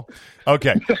call?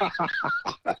 Okay.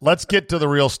 Let's get to the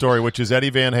real story, which is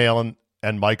Eddie Van Halen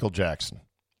and Michael Jackson.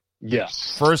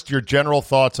 Yes. First, your general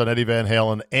thoughts on Eddie Van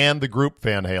Halen and the group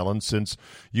Van Halen, since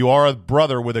you are a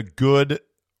brother with a good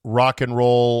rock and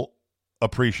roll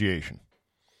appreciation.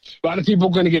 A lot of people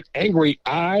are going to get angry.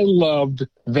 I loved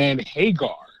Van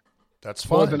Hagar. That's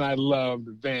fine. More than I loved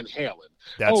Van Halen.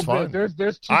 That's fine.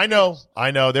 There's I know.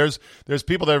 There's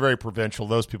people that are very provincial.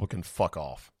 Those people can fuck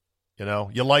off. You know,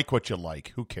 you like what you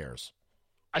like. Who cares?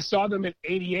 I saw them in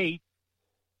 '88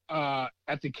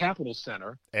 at the Capitol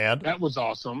Center. And that was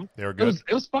awesome. They were good.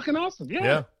 It was fucking awesome.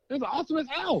 Yeah. It was awesome as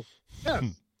hell. Yes.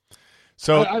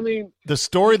 So I mean, the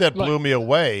story that blew me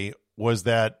away was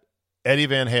that Eddie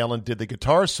Van Halen did the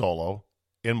guitar solo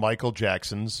in Michael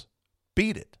Jackson's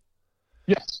Beat It.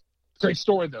 Yes. Great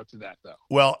story, though, to that, though.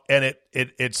 Well, and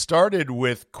it started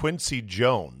with Quincy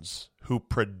Jones, who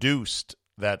produced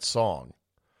that song,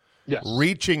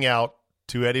 reaching out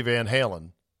to Eddie Van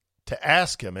Halen to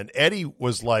ask him. And Eddie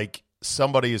was like,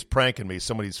 somebody is pranking me.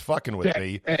 Somebody's fucking with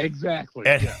me. Exactly.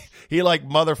 And he like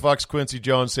motherfucks Quincy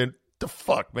Jones saying, the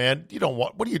fuck, man? You don't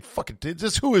want, what do you fucking do?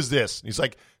 Who is this? And he's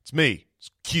like, it's me.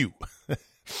 It's Q.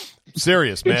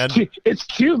 Serious, man. It's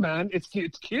Q, man. It's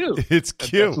Q. It's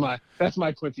Q. That's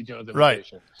my Quincy Jones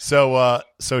imitation. Right.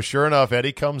 So sure enough,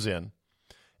 Eddie comes in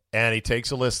and he takes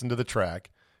a listen to the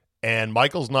track, and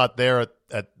Michael's not there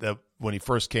when he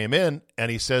first came in,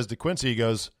 and he says to Quincy, he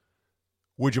goes,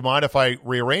 would you mind if I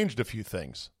rearranged a few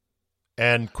things?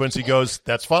 And Quincy goes,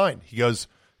 that's fine. He goes,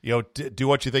 do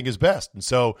what you think is best. And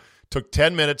so took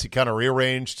 10 minutes. He kind of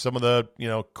rearranged some of the,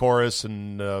 chorus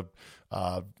and A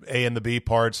and the B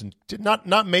parts, and did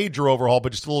not major overhaul,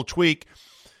 but just a little tweak,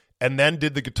 and then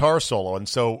did the guitar solo. And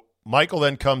so Michael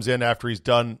then comes in after he's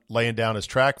done laying down his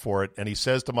track for it, and he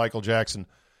says to Michael Jackson,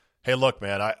 hey, look,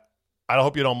 man, I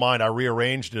hope you don't mind. I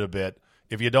rearranged it a bit.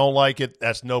 If you don't like it,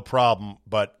 that's no problem.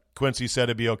 But Quincy said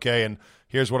it'd be okay, and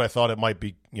here's what I thought it might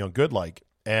be, good like.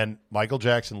 And Michael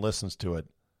Jackson listens to it,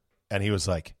 and he was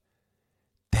like,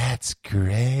 that's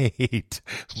great.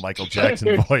 Michael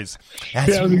Jackson voice.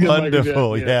 That's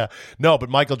wonderful. Yeah. No, but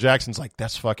Michael Jackson's like,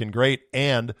 that's fucking great.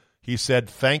 And he said,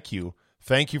 thank you.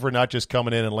 Thank you for not just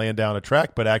coming in and laying down a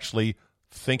track, but actually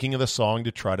thinking of the song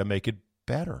to try to make it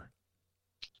better.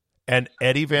 And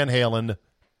Eddie Van Halen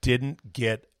didn't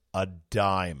get a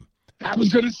dime. That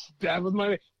was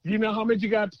my, you know how much you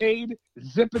got paid?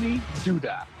 Zippity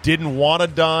doo-dah. Didn't want a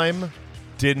dime.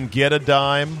 Didn't get a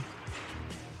dime.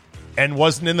 And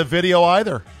wasn't in the video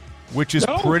either, which is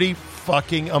pretty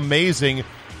fucking amazing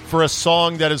for a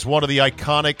song that is one of the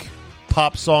iconic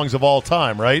pop songs of all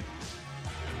time, right?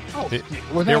 Oh,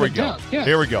 here we go. Yes.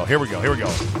 Here we go.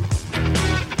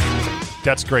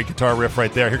 That's a great guitar riff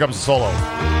right there. Here comes the solo.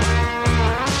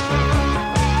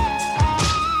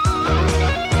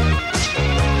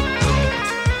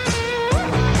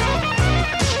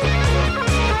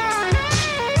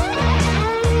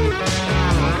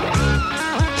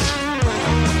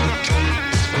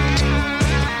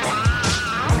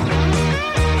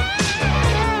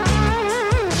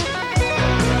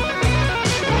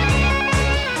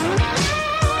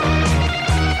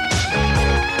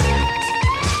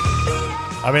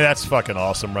 I mean, that's fucking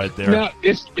awesome right there. Now,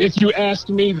 if you ask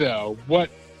me, though, what,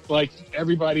 like,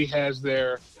 everybody has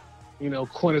their,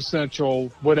 quintessential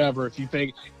whatever.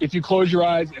 If you close your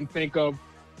eyes and think of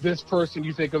this person,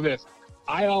 you think of this.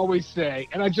 I always say,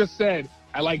 and I just said,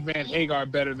 I like Van Hagar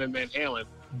better than Van Halen,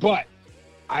 but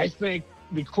I think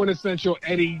the quintessential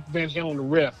Eddie Van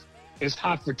Halen riff is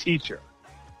Hot for Teacher,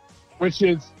 which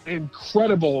is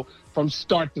incredible from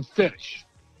start to finish.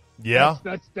 Yeah.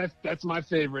 That's my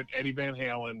favorite Eddie Van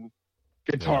Halen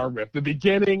guitar riff. The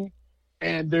beginning,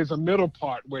 and there's a middle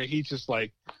part where he's just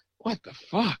like, what the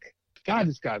fuck? God,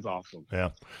 this guy's awesome. Yeah.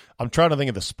 I'm trying to think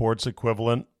of the sports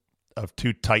equivalent of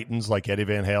two titans like Eddie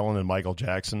Van Halen and Michael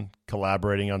Jackson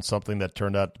collaborating on something that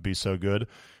turned out to be so good.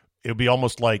 It would be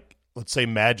almost like, let's say,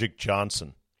 Magic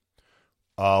Johnson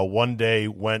one day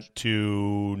went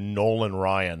to Nolan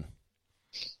Ryan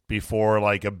before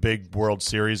like a big World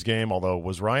Series game, although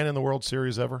was Ryan in the World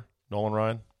Series ever? Nolan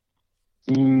Ryan?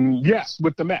 Yes,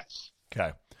 with the Mets.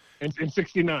 Okay. In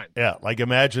 69. Yeah, like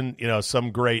imagine,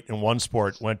 some great in one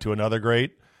sport went to another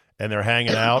great, and they're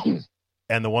hanging out,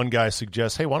 and the one guy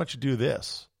suggests, hey, why don't you do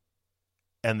this?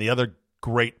 And the other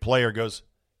great player goes,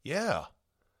 yeah,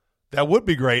 that would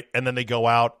be great. And then they go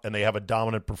out, and they have a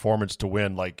dominant performance to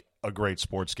win, like, a great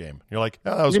sports game. You're like,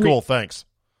 oh, that was cool, thanks.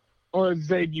 Or,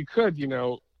 Zabe, you could,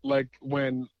 like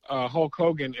when Hulk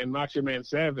Hogan and Macho Man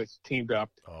Savage teamed up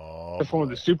to form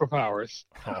the Superpowers.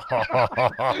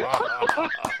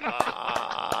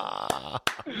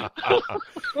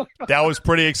 That was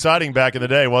pretty exciting back in the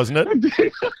day, wasn't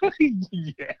it?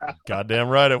 Yeah. Goddamn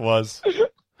right it was.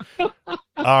 All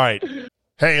right.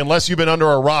 Hey, unless you've been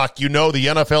under a rock, the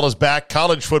NFL is back,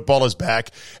 college football is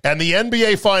back, and the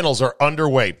NBA Finals are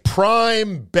underway.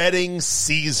 Prime betting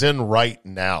season right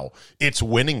now. It's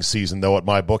winning season, though, at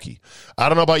MyBookie. I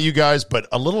don't know about you guys, but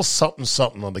a little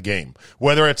something on the game.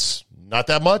 Whether it's not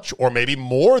that much or maybe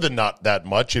more than not that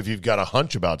much if you've got a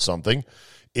hunch about something,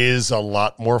 is a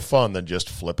lot more fun than just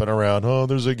flipping around, oh,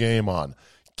 there's a game on.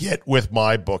 Get with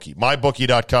MyBookie.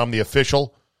 MyBookie.com, the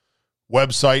official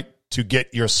website to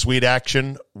get your sweet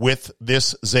action with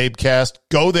this Zabecast.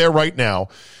 Go there right now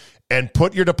and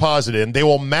put your deposit in. They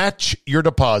will match your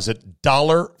deposit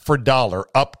dollar for dollar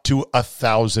up to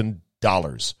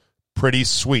 $1,000. Pretty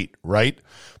sweet, right?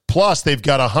 Plus, they've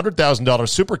got a $100,000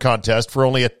 super contest for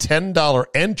only a $10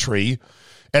 entry,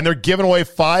 and they're giving away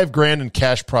 $5,000 in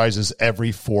cash prizes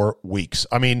every 4 weeks.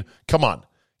 I mean, come on.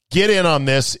 Get in on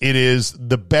this. It is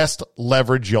the best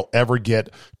leverage you'll ever get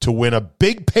to win a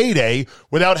big payday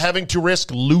without having to risk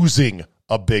losing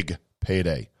a big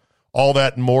payday. All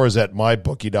that and more is at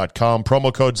mybookie.com.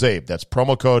 Promo code ZABE. That's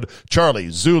promo code Charlie,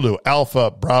 Zulu, Alpha,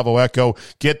 Bravo, Echo.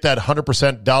 Get that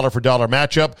 100% dollar-for-dollar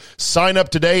matchup. Sign up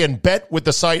today and bet with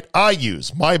the site I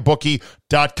use,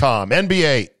 mybookie.com.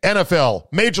 NBA, NFL,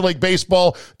 Major League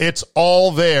Baseball, it's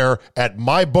all there at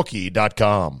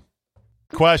mybookie.com.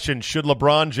 Question, should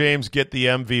LeBron James get the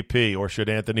MVP or should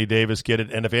Anthony Davis get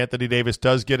it? And if Anthony Davis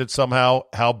does get it somehow,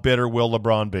 how bitter will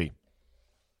LeBron be?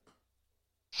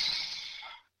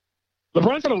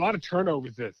 LeBron's had a lot of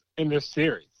turnovers in this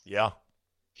series. Yeah.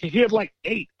 He had like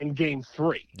 8 in game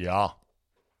 3. Yeah.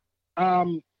 I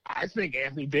think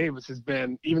Anthony Davis has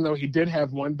been, even though he did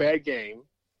have one bad game,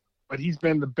 but he's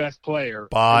been the best player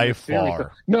by far. Series.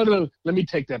 No, let me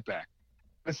take that back.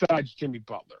 Besides Jimmy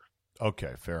Butler.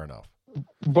 Okay, fair enough.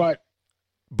 But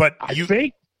I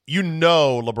think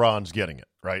LeBron's getting it,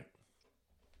 right?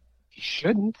 He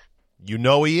shouldn't. You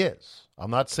know he is. I'm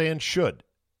not saying should.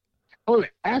 Oh,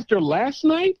 after last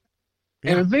night?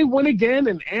 Yeah. And if they win again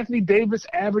and Anthony Davis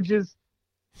averages,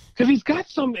 because he's got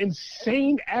some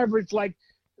insane average, like,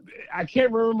 I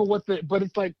can't remember but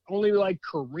it's like only like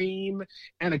Kareem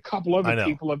and a couple other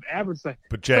people have averaged that.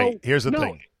 But Jay, here's the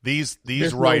thing. These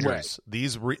writers,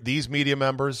 these media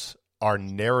members are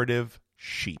narrative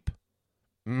sheep.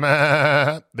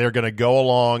 They're going to go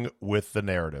along with the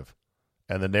narrative.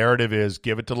 And the narrative is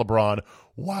give it to LeBron.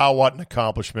 Wow, what an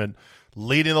accomplishment.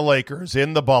 Leading the Lakers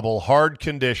in the bubble, hard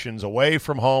conditions, away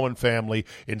from home and family,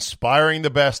 inspiring the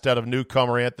best out of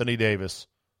newcomer Anthony Davis.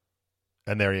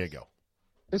 And there you go.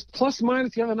 His plus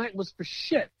minus the other night was for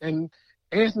shit. And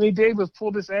Anthony Davis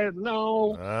pulled his ass.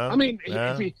 No.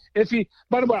 If he,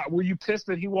 by the way, were you pissed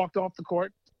that he walked off the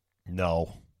court?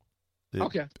 No.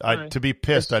 Okay. To be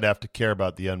pissed, I'd have to care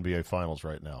about the NBA Finals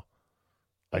right now.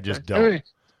 I just don't.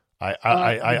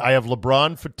 I have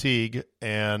LeBron fatigue,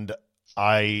 and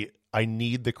I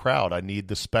need the crowd. I need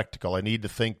the spectacle. I need to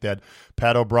think that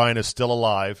Pat O'Brien is still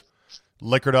alive,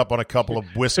 liquored up on a couple of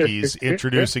whiskeys,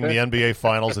 introducing the NBA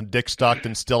Finals, and Dick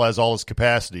Stockton still has all his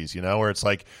capacities, where it's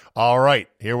like, all right,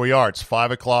 here we are. It's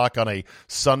 5 o'clock on a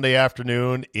Sunday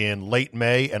afternoon in late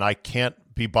May, and I can't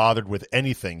be bothered with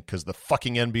anything because the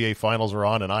fucking NBA Finals are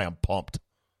on, and I am pumped.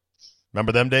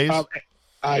 Remember them days?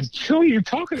 Who are you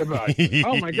talking about?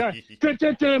 Oh, my God.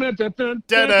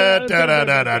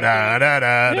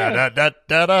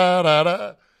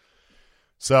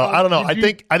 So, I don't know.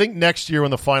 I think next year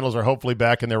when the finals are hopefully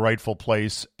back in their rightful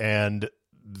place and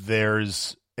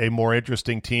there's a more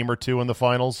interesting team or two in the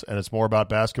finals and it's more about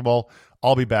basketball,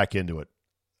 I'll be back into it.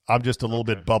 I'm just a little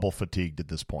bit bubble fatigued at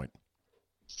this point.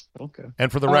 Okay.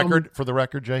 And for the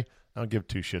record, Jay, I don't give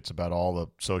two shits about all the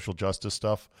social justice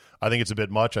stuff. I think it's a bit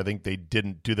much. I think they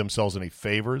didn't do themselves any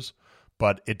favors,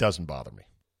 but it doesn't bother me.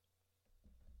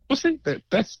 Well, see,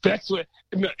 that's what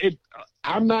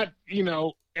I'm not,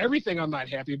 everything I'm not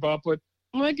happy about, but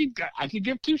I could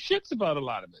give two shits about a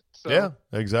lot of it. So. Yeah,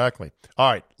 exactly.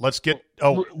 All right, let's get.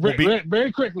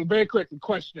 Very quickly.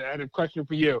 Question. I had a question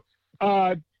for you.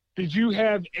 Did you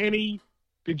guys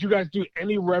do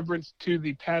any reverence to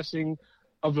the passing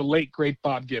of the late great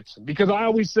Bob Gibson? Because I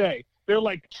always say there are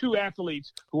like two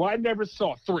athletes who I never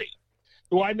saw,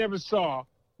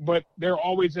 but they're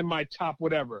always in my top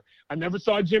whatever. I never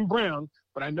saw Jim Brown,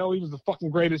 but I know he was the fucking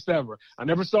greatest ever. I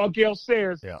never saw Gale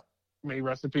Sayers. Yeah. May he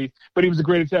rest in peace. But he was the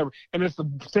greatest ever. And it's the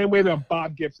same way that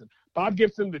Bob Gibson. Bob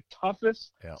Gibson, the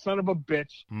toughest son of a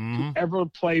bitch to ever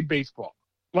play baseball.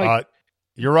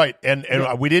 You're right. And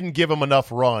we didn't give him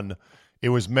enough run. It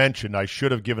was mentioned. I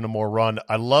should have given him more run.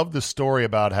 I love the story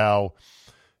about how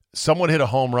someone hit a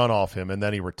home run off him and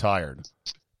then he retired.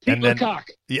 Pete Lecoq.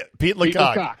 Yeah, Pete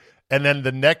Lecoq. And then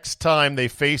the next time they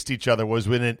faced each other was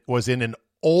in an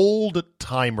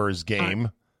old-timers game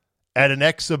at an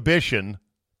exhibition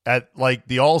at, like,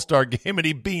 the All-Star game, and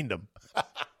he beamed him.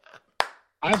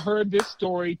 I've heard this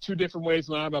story two different ways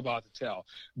than I'm about to tell.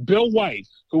 Bill White,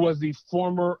 who was the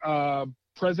former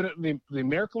president, the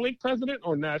American League president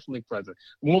or National League president,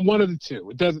 one of the two.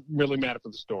 It doesn't really matter for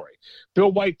the story.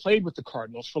 Bill White played with the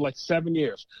Cardinals for like 7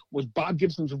 years, was Bob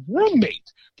Gibson's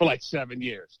roommate for like 7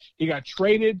 years. He got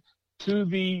traded to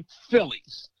the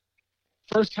Phillies.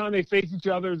 First time they faced each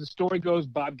other, the story goes,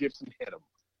 Bob Gibson hit him.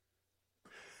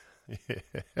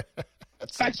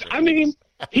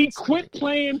 He quit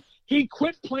playing. He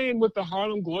quit playing with the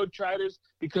Harlem Globetrotters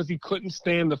because he couldn't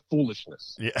stand the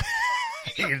foolishness. Yeah,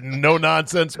 no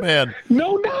nonsense, man.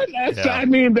 No nonsense. Yeah. I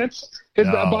mean, that's his,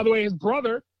 by the way, his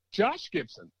brother, Josh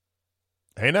Gibson.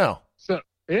 Hey, now. So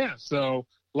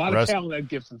a lot of talent at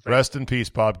Gibson fans. Rest in peace,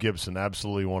 Bob Gibson.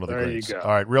 Absolutely one of the greats. You go.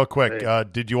 All right, real quick.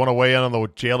 Did you want to weigh in on the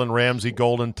Jalen Ramsey,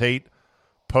 Golden Tate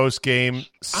post-game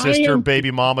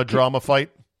baby mama drama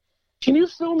fight? Can you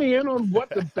fill me in on what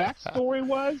the backstory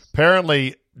was?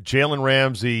 Apparently, Jalen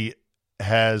Ramsey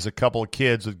has a couple of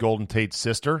kids with Golden Tate's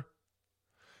sister,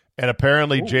 and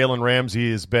apparently Jalen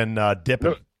Ramsey has been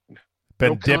dipping.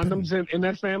 No condoms in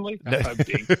that family? I'm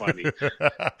being funny.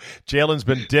 Jalen's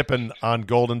been dipping on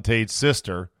Golden Tate's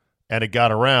sister, and it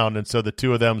got around, and so the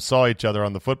two of them saw each other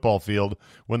on the football field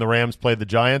when the Rams played the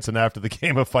Giants, and after the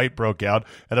game, a fight broke out,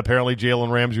 and apparently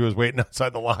Jalen Ramsey was waiting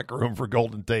outside the locker room for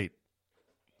Golden Tate.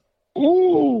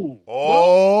 Ooh.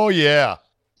 Oh, yeah.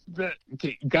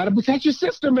 Got to protect your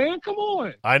sister, man. Come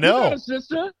on. I know. You got a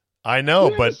sister. I know,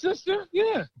 you got a sister?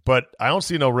 Yeah. But I don't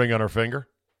see no ring on her finger.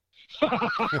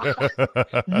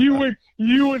 You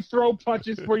would throw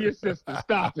punches for your sister.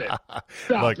 Stop it.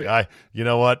 Look, you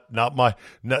know what? I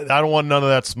don't want none of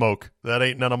that smoke. That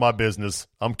ain't none of my business.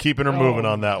 I'm keeping her moving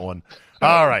on that one.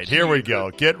 All right, here we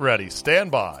go. Get ready.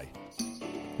 Stand by.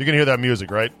 You can hear that music,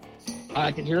 right?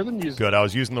 I can hear the music. Good. I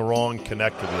was using the wrong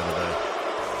connector the other day.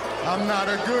 I'm not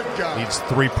a good guy. Needs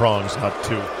 3 prongs, not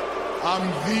 2. I'm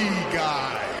the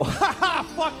guy.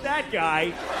 Fuck that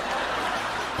guy.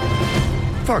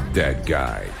 Fuck that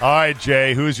guy. All right,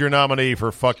 Jay, who's your nominee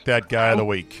for Fuck That Guy of the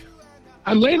Week?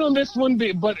 I'm late on this one,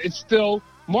 but it's still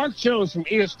Mark Jones from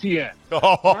ESPN.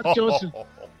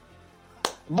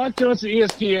 Mark Jones from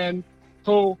ESPN,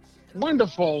 who,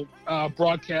 wonderful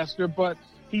broadcaster, but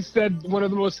he said one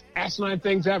of the most asinine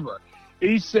things ever.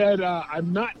 He said,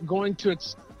 I'm not going to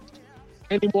accept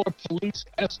any more police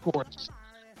escorts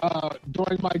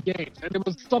during my games. And it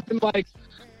was something like,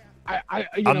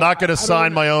 I'm not going to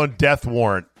sign my own death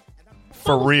warrant.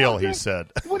 For real, he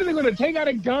said. What are they going to take out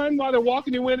a gun while they're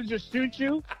walking you in and just shoot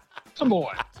you? Come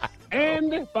on.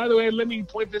 And, by the way, let me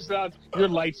point this out. You're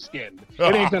light-skinned.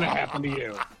 It ain't going to happen to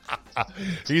you.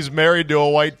 He's married to a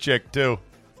white chick, too.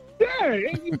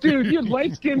 Yeah, dude, you're a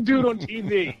light-skinned dude on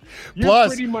TV. You're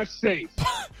pretty much safe.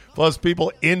 Plus,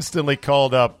 people instantly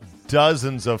called up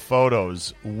dozens of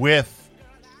photos with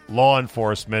law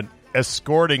enforcement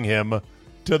escorting him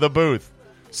to the booth.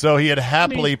 So he had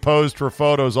happily posed for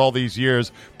photos all these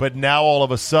years, but now all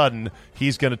of a sudden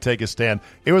he's going to take a stand.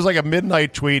 It was like a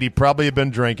midnight tweet. He probably had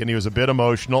been drinking. He was a bit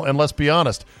emotional. And let's be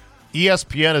honest,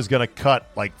 ESPN is going to cut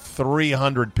like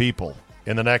 300 people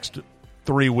in the next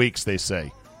 3 weeks, they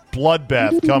say.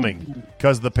 Bloodbath coming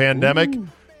because of the pandemic.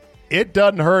 It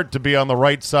doesn't hurt to be on the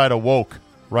right side of woke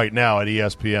right now at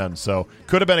ESPN. So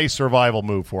could have been a survival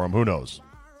move for him. Who knows?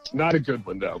 Not a good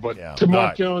one, though. But yeah, to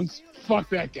Mark Jones, fuck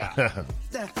that guy.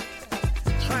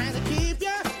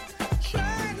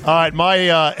 All right, my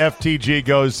FTG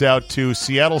goes out to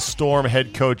Seattle Storm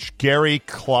head coach Gary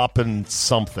Kloppen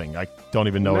something. I don't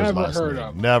even know his last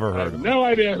name. Never heard of him. No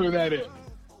idea who that is.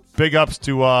 Big ups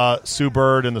to Sue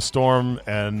Bird and the Storm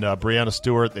and Breanna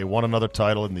Stewart. They won another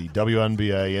title in the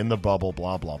WNBA, in the bubble,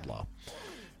 blah, blah, blah.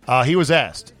 He was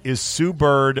asked, is Sue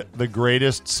Bird the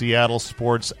greatest Seattle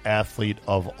sports athlete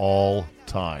of all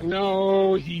time?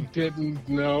 No, he didn't.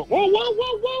 No.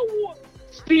 Whoa.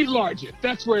 Steve Largent.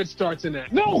 That's where it starts in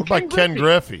that. No, what about Ken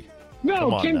Griffey?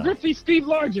 No, Ken Griffey, Steve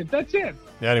Largent. That's it.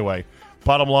 Anyway,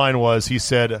 bottom line was he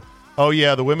said, oh,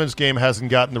 yeah, the women's game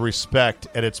hasn't gotten the respect,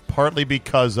 and it's partly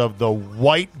because of the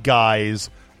white guys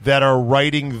that are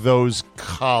writing those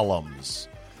columns.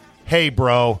 Hey,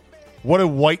 bro. What do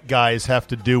white guys have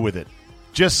to do with it?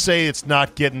 Just say it's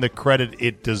not getting the credit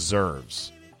it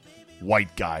deserves.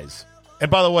 White guys. And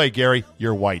by the way, Gary,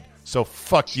 you're white, so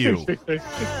fuck you.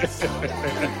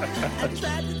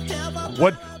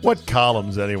 What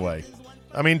columns, anyway?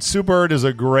 I mean, Sue Bird is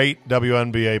a great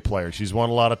WNBA player. She's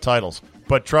won a lot of titles.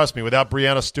 But trust me, without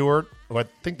Breanna Stewart, I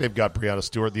think they've got Breanna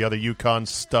Stewart, the other UConn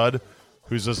stud,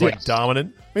 who's just like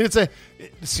dominant. I mean,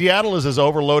 Seattle is as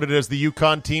overloaded as the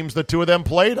UConn teams the two of them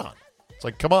played on. It's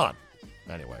like, come on.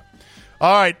 Anyway.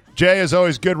 All right, Jay, as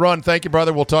always, good run. Thank you,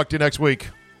 brother. We'll talk to you next week.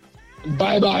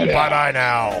 Bye-bye now. Bye-bye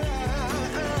now.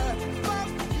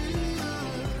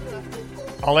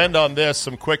 I'll end on this,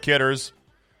 some quick hitters.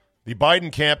 The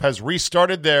Biden camp has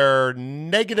restarted their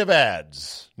negative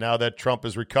ads now that Trump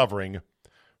is recovering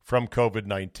from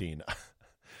COVID-19.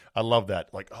 I love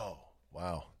that. Like, oh,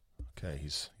 wow. Okay,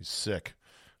 he's sick.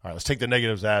 All right, let's take the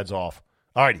negatives ads off.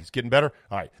 All right, he's getting better.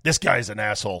 All right, this guy's an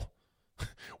asshole.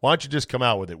 Why don't you just come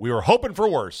out with it? We were hoping for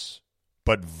worse,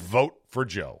 but vote for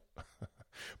Joe.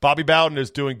 Bobby Bowden is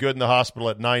doing good in the hospital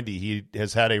at 90. He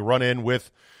has had a run-in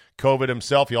with COVID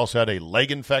himself. He also had a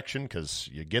leg infection because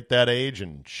you get that age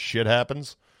and shit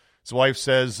happens. His wife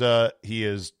says he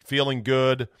is feeling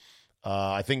good.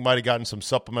 I think might have gotten some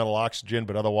supplemental oxygen,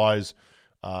 but otherwise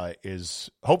is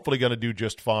hopefully going to do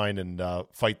just fine and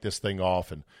fight this thing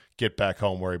off and get back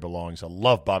home where he belongs. I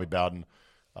love Bobby Bowden.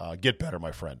 Get better,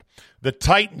 my friend. The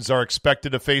Titans are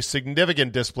expected to face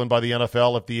significant discipline by the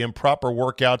NFL if the improper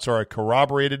workouts are a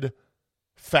corroborated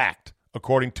fact,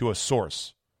 according to a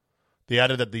source. They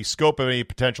added that the scope of any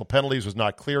potential penalties was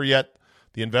not clear yet.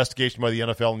 The investigation by the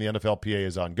NFL and the NFLPA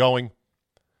is ongoing.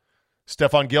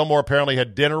 Stephon Gilmore apparently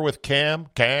had dinner with Cam,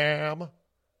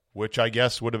 which I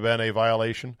guess would have been a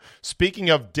violation. Speaking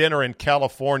of dinner in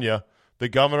California, the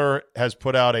governor has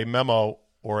put out a memo,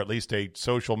 or at least a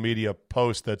social media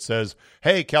post that says,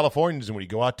 hey, Californians, when you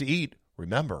go out to eat,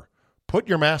 remember, put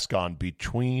your mask on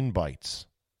between bites.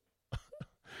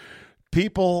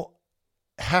 People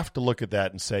have to look at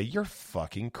that and say, you're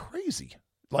fucking crazy.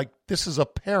 Like, this is a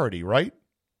parody, right?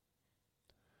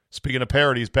 Speaking of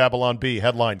parodies, Babylon Bee,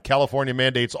 headline, California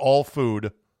mandates all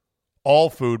food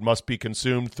must be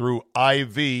consumed through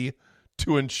IV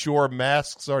to ensure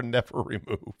masks are never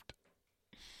removed.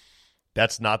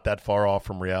 That's not that far off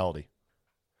from reality.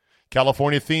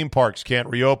 California theme parks can't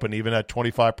reopen even at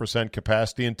 25%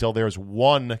 capacity until there's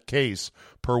one case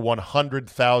per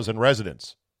 100,000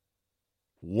 residents.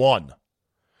 One.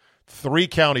 3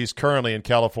 counties currently in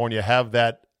California have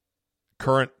that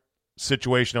current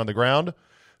situation on the ground.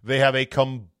 They have a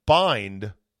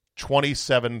combined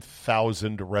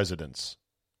 27,000 residents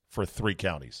for 3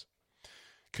 counties.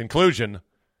 Conclusion,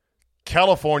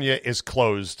 California is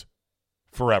closed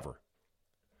forever.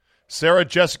 Sarah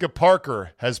Jessica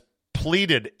Parker has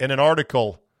pleaded in an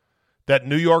article that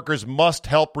New Yorkers must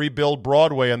help rebuild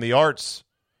Broadway and the arts.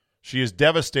 She is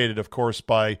devastated, of course,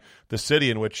 by the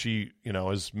city in which she,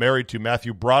 is married to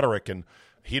Matthew Broderick, and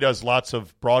he does lots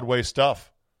of Broadway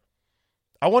stuff.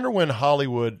 I wonder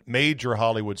when major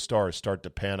Hollywood stars start to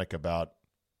panic about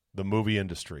the movie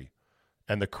industry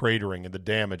and the cratering and the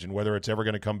damage and whether it's ever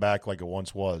going to come back like it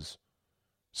once was.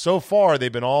 So far,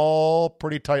 they've been all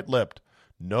pretty tight-lipped.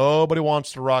 Nobody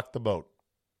wants to rock the boat.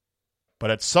 But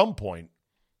at some point,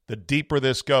 the deeper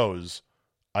this goes,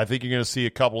 I think you're going to see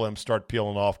a couple of them start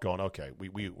peeling off going, okay,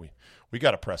 we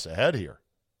got to press ahead here.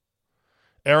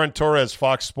 Aaron Torres,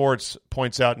 Fox Sports,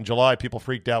 points out in July, people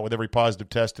freaked out with every positive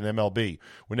test in MLB.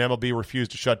 When MLB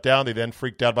refused to shut down, they then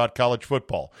freaked out about college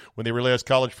football. When they realized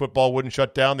college football wouldn't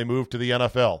shut down, they moved to the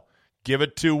NFL. Give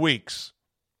it 2 weeks,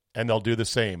 and they'll do the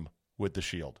same with the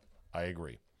Shield. I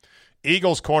agree.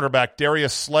 Eagles cornerback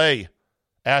Darius Slay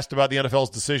asked about the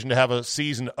NFL's decision to have a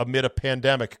season amid a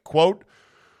pandemic. Quote,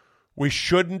 "We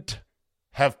shouldn't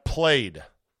have played."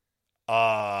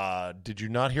 Did you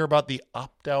not hear about the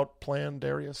opt-out plan,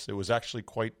 Darius? It was actually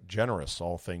quite generous,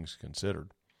 all things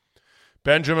considered.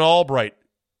 Benjamin Albright,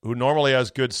 who normally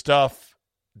has good stuff,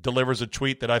 delivers a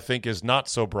tweet that I think is not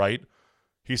so bright.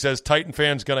 He says, Titan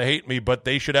fans going to hate me, but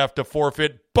they should have to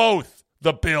forfeit both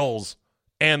the Bills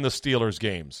and the Steelers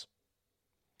games.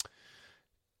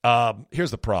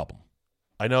 Here's the problem.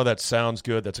 I know that sounds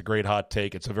good. That's a great hot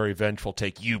take. It's a very vengeful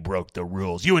take. You broke the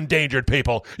rules. You endangered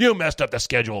people. You messed up the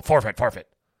schedule. Forfeit.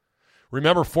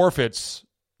 Remember, forfeits,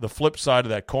 the flip side of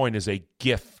that coin is a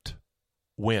gift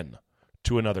win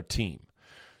to another team.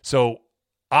 So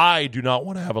I do not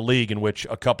want to have a league in which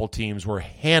a couple teams were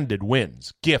handed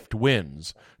wins, gift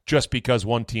wins, just because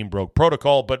one team broke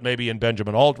protocol, but maybe in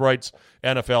Benjamin Albright's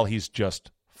NFL, he's just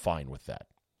fine with that.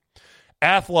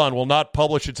 Athlon will not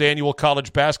publish its annual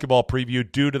college basketball preview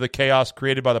due to the chaos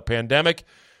created by the pandemic.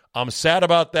 I'm sad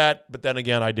about that, but then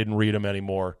again, I didn't read them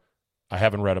anymore. I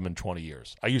haven't read them in 20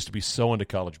 years. I used to be so into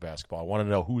college basketball. I want to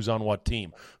know who's on what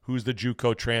team, who's the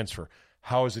JUCO transfer,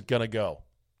 how is it going to go?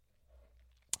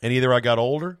 And either I got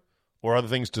older, or other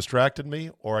things distracted me,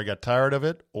 or I got tired of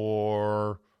it,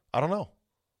 or I don't know.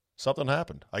 Something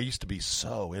happened. I used to be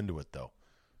so into it, though.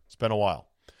 It's been a while.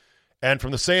 And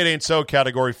from the Say It Ain't So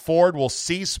category, Ford will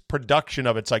cease production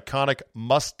of its iconic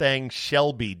Mustang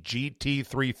Shelby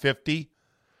GT350,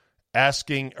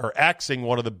 axing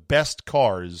one of the best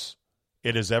cars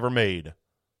it has ever made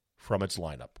from its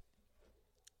lineup.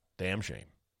 Damn shame.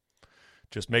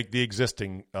 Just make the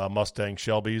existing Mustang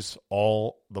Shelbys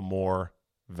all the more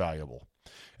valuable.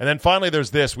 And then finally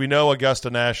there's this. We know Augusta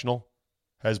National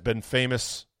has been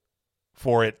famous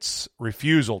for its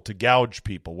refusal to gouge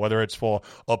people, whether it's for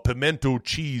a pimento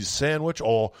cheese sandwich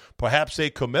or perhaps a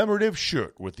commemorative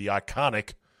shirt with the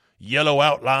iconic yellow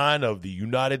outline of the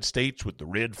United States with the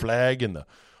red flag in the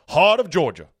heart of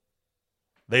Georgia.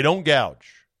 They don't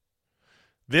gouge.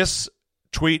 This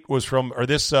tweet was from, or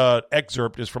this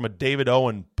excerpt is from a David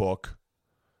Owen book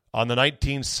on the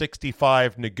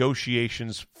 1965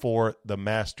 negotiations for the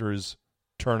Masters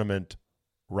tournament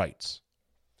rights.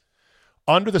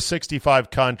 Under the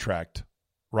 65 contract,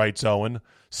 writes Owen,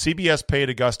 CBS paid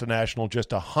Augusta National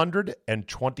just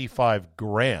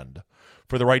 $125,000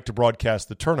 for the right to broadcast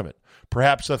the tournament,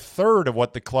 perhaps a third of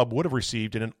what the club would have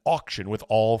received in an auction with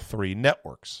all three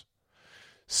networks.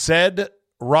 Said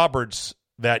Roberts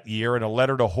that year in a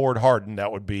letter to Horde Harden,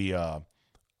 that would be, I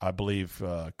believe,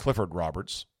 Clifford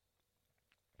Roberts,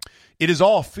 "It is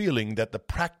our feeling that the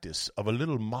practice of a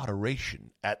little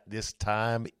moderation at this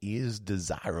time is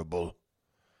desirable.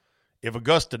 If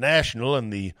Augusta National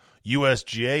and the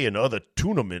USGA and other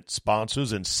tournament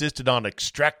sponsors insisted on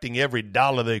extracting every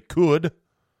dollar they could,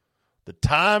 the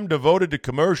time devoted to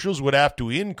commercials would have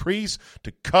to increase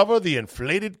to cover the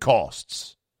inflated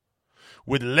costs.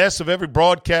 With less of every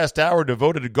broadcast hour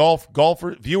devoted to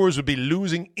golfer, viewers would be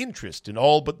losing interest in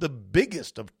all but the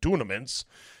biggest of tournaments,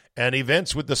 and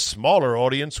events with the smaller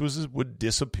audience would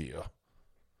disappear.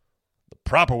 The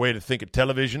proper way to think of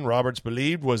television, Roberts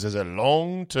believed, was as a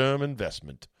long-term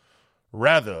investment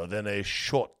rather than a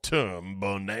short-term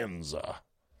bonanza."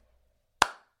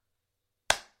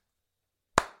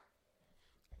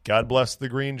 God bless the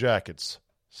Green Jackets.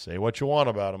 Say what you want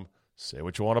about them. Say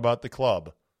what you want about the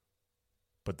club.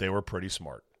 But they were pretty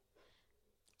smart.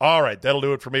 All right, that'll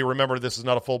do it for me. Remember, this is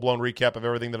not a full-blown recap of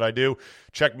everything that I do.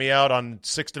 Check me out on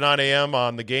 6 to 9 a.m.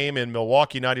 on The Game in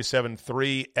Milwaukee,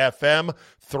 97.3 FM,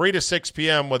 3 to 6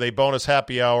 p.m. with a bonus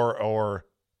happy hour or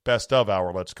best of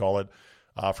hour, let's call it,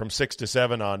 from 6 to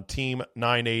 7 on Team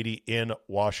 980 in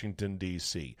Washington,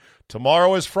 D.C.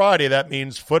 Tomorrow is Friday. That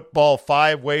means Football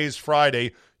 5 Ways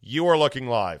Friday. You are looking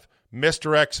live.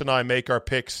 Mr. X and I make our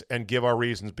picks and give our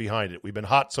reasons behind it. We've been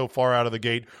hot so far out of the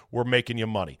gate, we're making you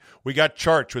money. We got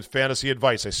Charch with fantasy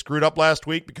advice. I screwed up last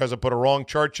week because I put a wrong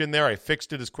Charch in there. I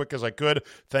fixed it as quick as I could.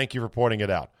 Thank you for pointing it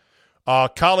out.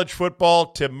 College football,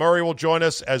 Tim Murray will join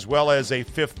us, as well as a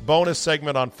fifth bonus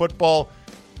segment on football.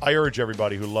 I urge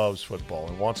everybody who loves football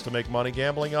and wants to make money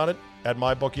gambling on it at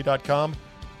mybookie.com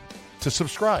to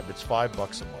subscribe. It's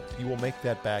 $5 a month. You will make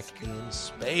that back in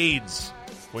spades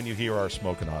when you hear our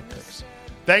Smoking Hot Picks.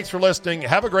 Thanks for listening.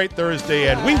 Have a great Thursday,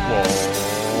 and we will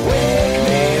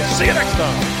see you next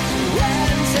time.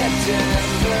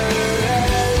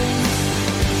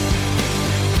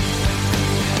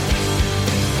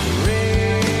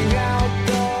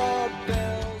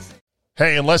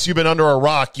 Hey, unless you've been under a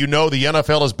rock, you know the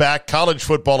NFL is back, college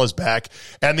football is back,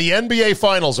 and the NBA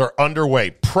Finals are underway.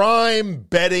 Prime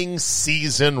betting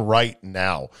season right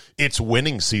now. It's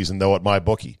winning season, though, at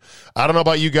MyBookie. I don't know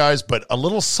about you guys, but a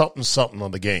little something on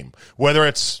the game. Whether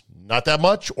it's not that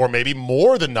much or maybe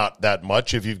more than not that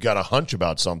much if you've got a hunch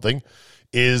about something,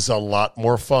 is a lot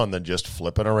more fun than just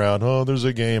flipping around. Oh, there's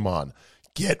a game on.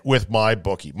 Get with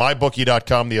MyBookie.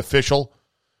 MyBookie.com, the official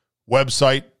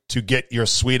website to get your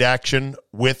sweet action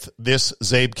with this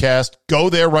Zabecast. Go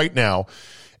there right now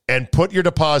and put your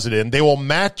deposit in. They will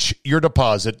match your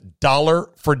deposit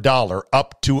dollar for dollar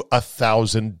up to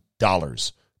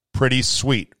 $1,000. Pretty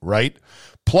sweet, right?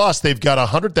 Plus, they've got a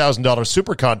 $100,000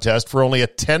 super contest for only a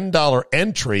 $10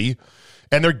 entry,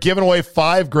 and they're giving away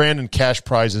 $5,000 in cash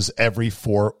prizes every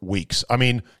 4 weeks. I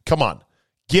mean, come on.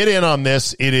 Get in on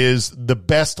this. It is the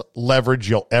best leverage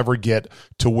you'll ever get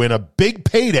to win a big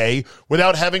payday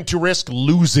without having to risk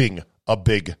losing a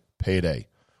big payday.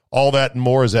 All that and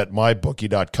more is at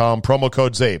MyBookie.com. Promo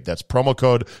code ZABE. That's promo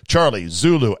code Charlie,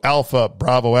 Zulu, Alpha,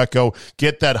 Bravo, Echo.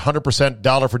 Get that 100%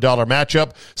 dollar-for-dollar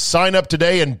matchup. Sign up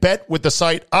today and bet with the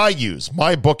site I use,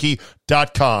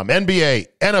 MyBookie.com. NBA,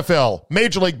 NFL,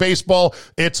 Major League Baseball,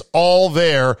 it's all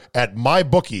there at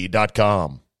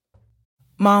MyBookie.com.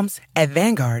 Moms, at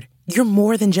Vanguard, you're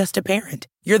more than just a parent.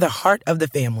 You're the heart of the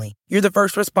family. You're the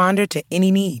first responder to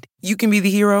any need. You can be the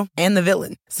hero and the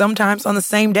villain, sometimes on the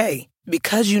same day.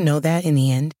 Because you know that in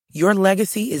the end, your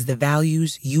legacy is the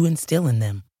values you instill in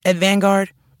them. At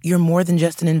Vanguard, you're more than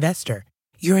just an investor.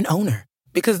 You're an owner.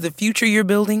 Because the future you're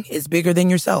building is bigger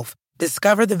than yourself.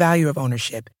 Discover the value of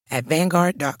ownership at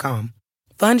Vanguard.com.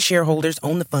 Fund shareholders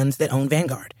own the funds that own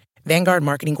Vanguard. Vanguard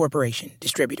Marketing Corporation,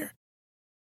 distributor.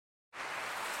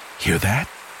 Hear that?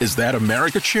 Is that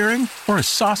America cheering or a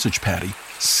sausage patty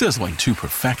sizzling to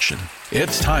perfection?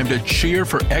 It's time to cheer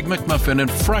for Egg McMuffin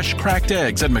and fresh cracked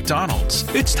eggs at McDonald's.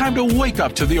 It's time to wake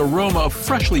up to the aroma of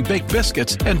freshly baked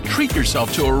biscuits and treat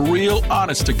yourself to a real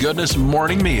honest-to-goodness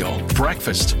morning meal.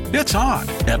 Breakfast, it's on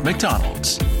at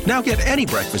McDonald's. Now get any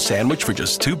breakfast sandwich for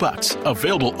just $2.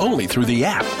 Available only through the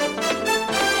app.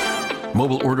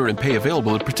 Mobile order and pay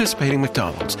available at participating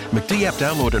McDonald's. McD app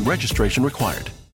download and registration required.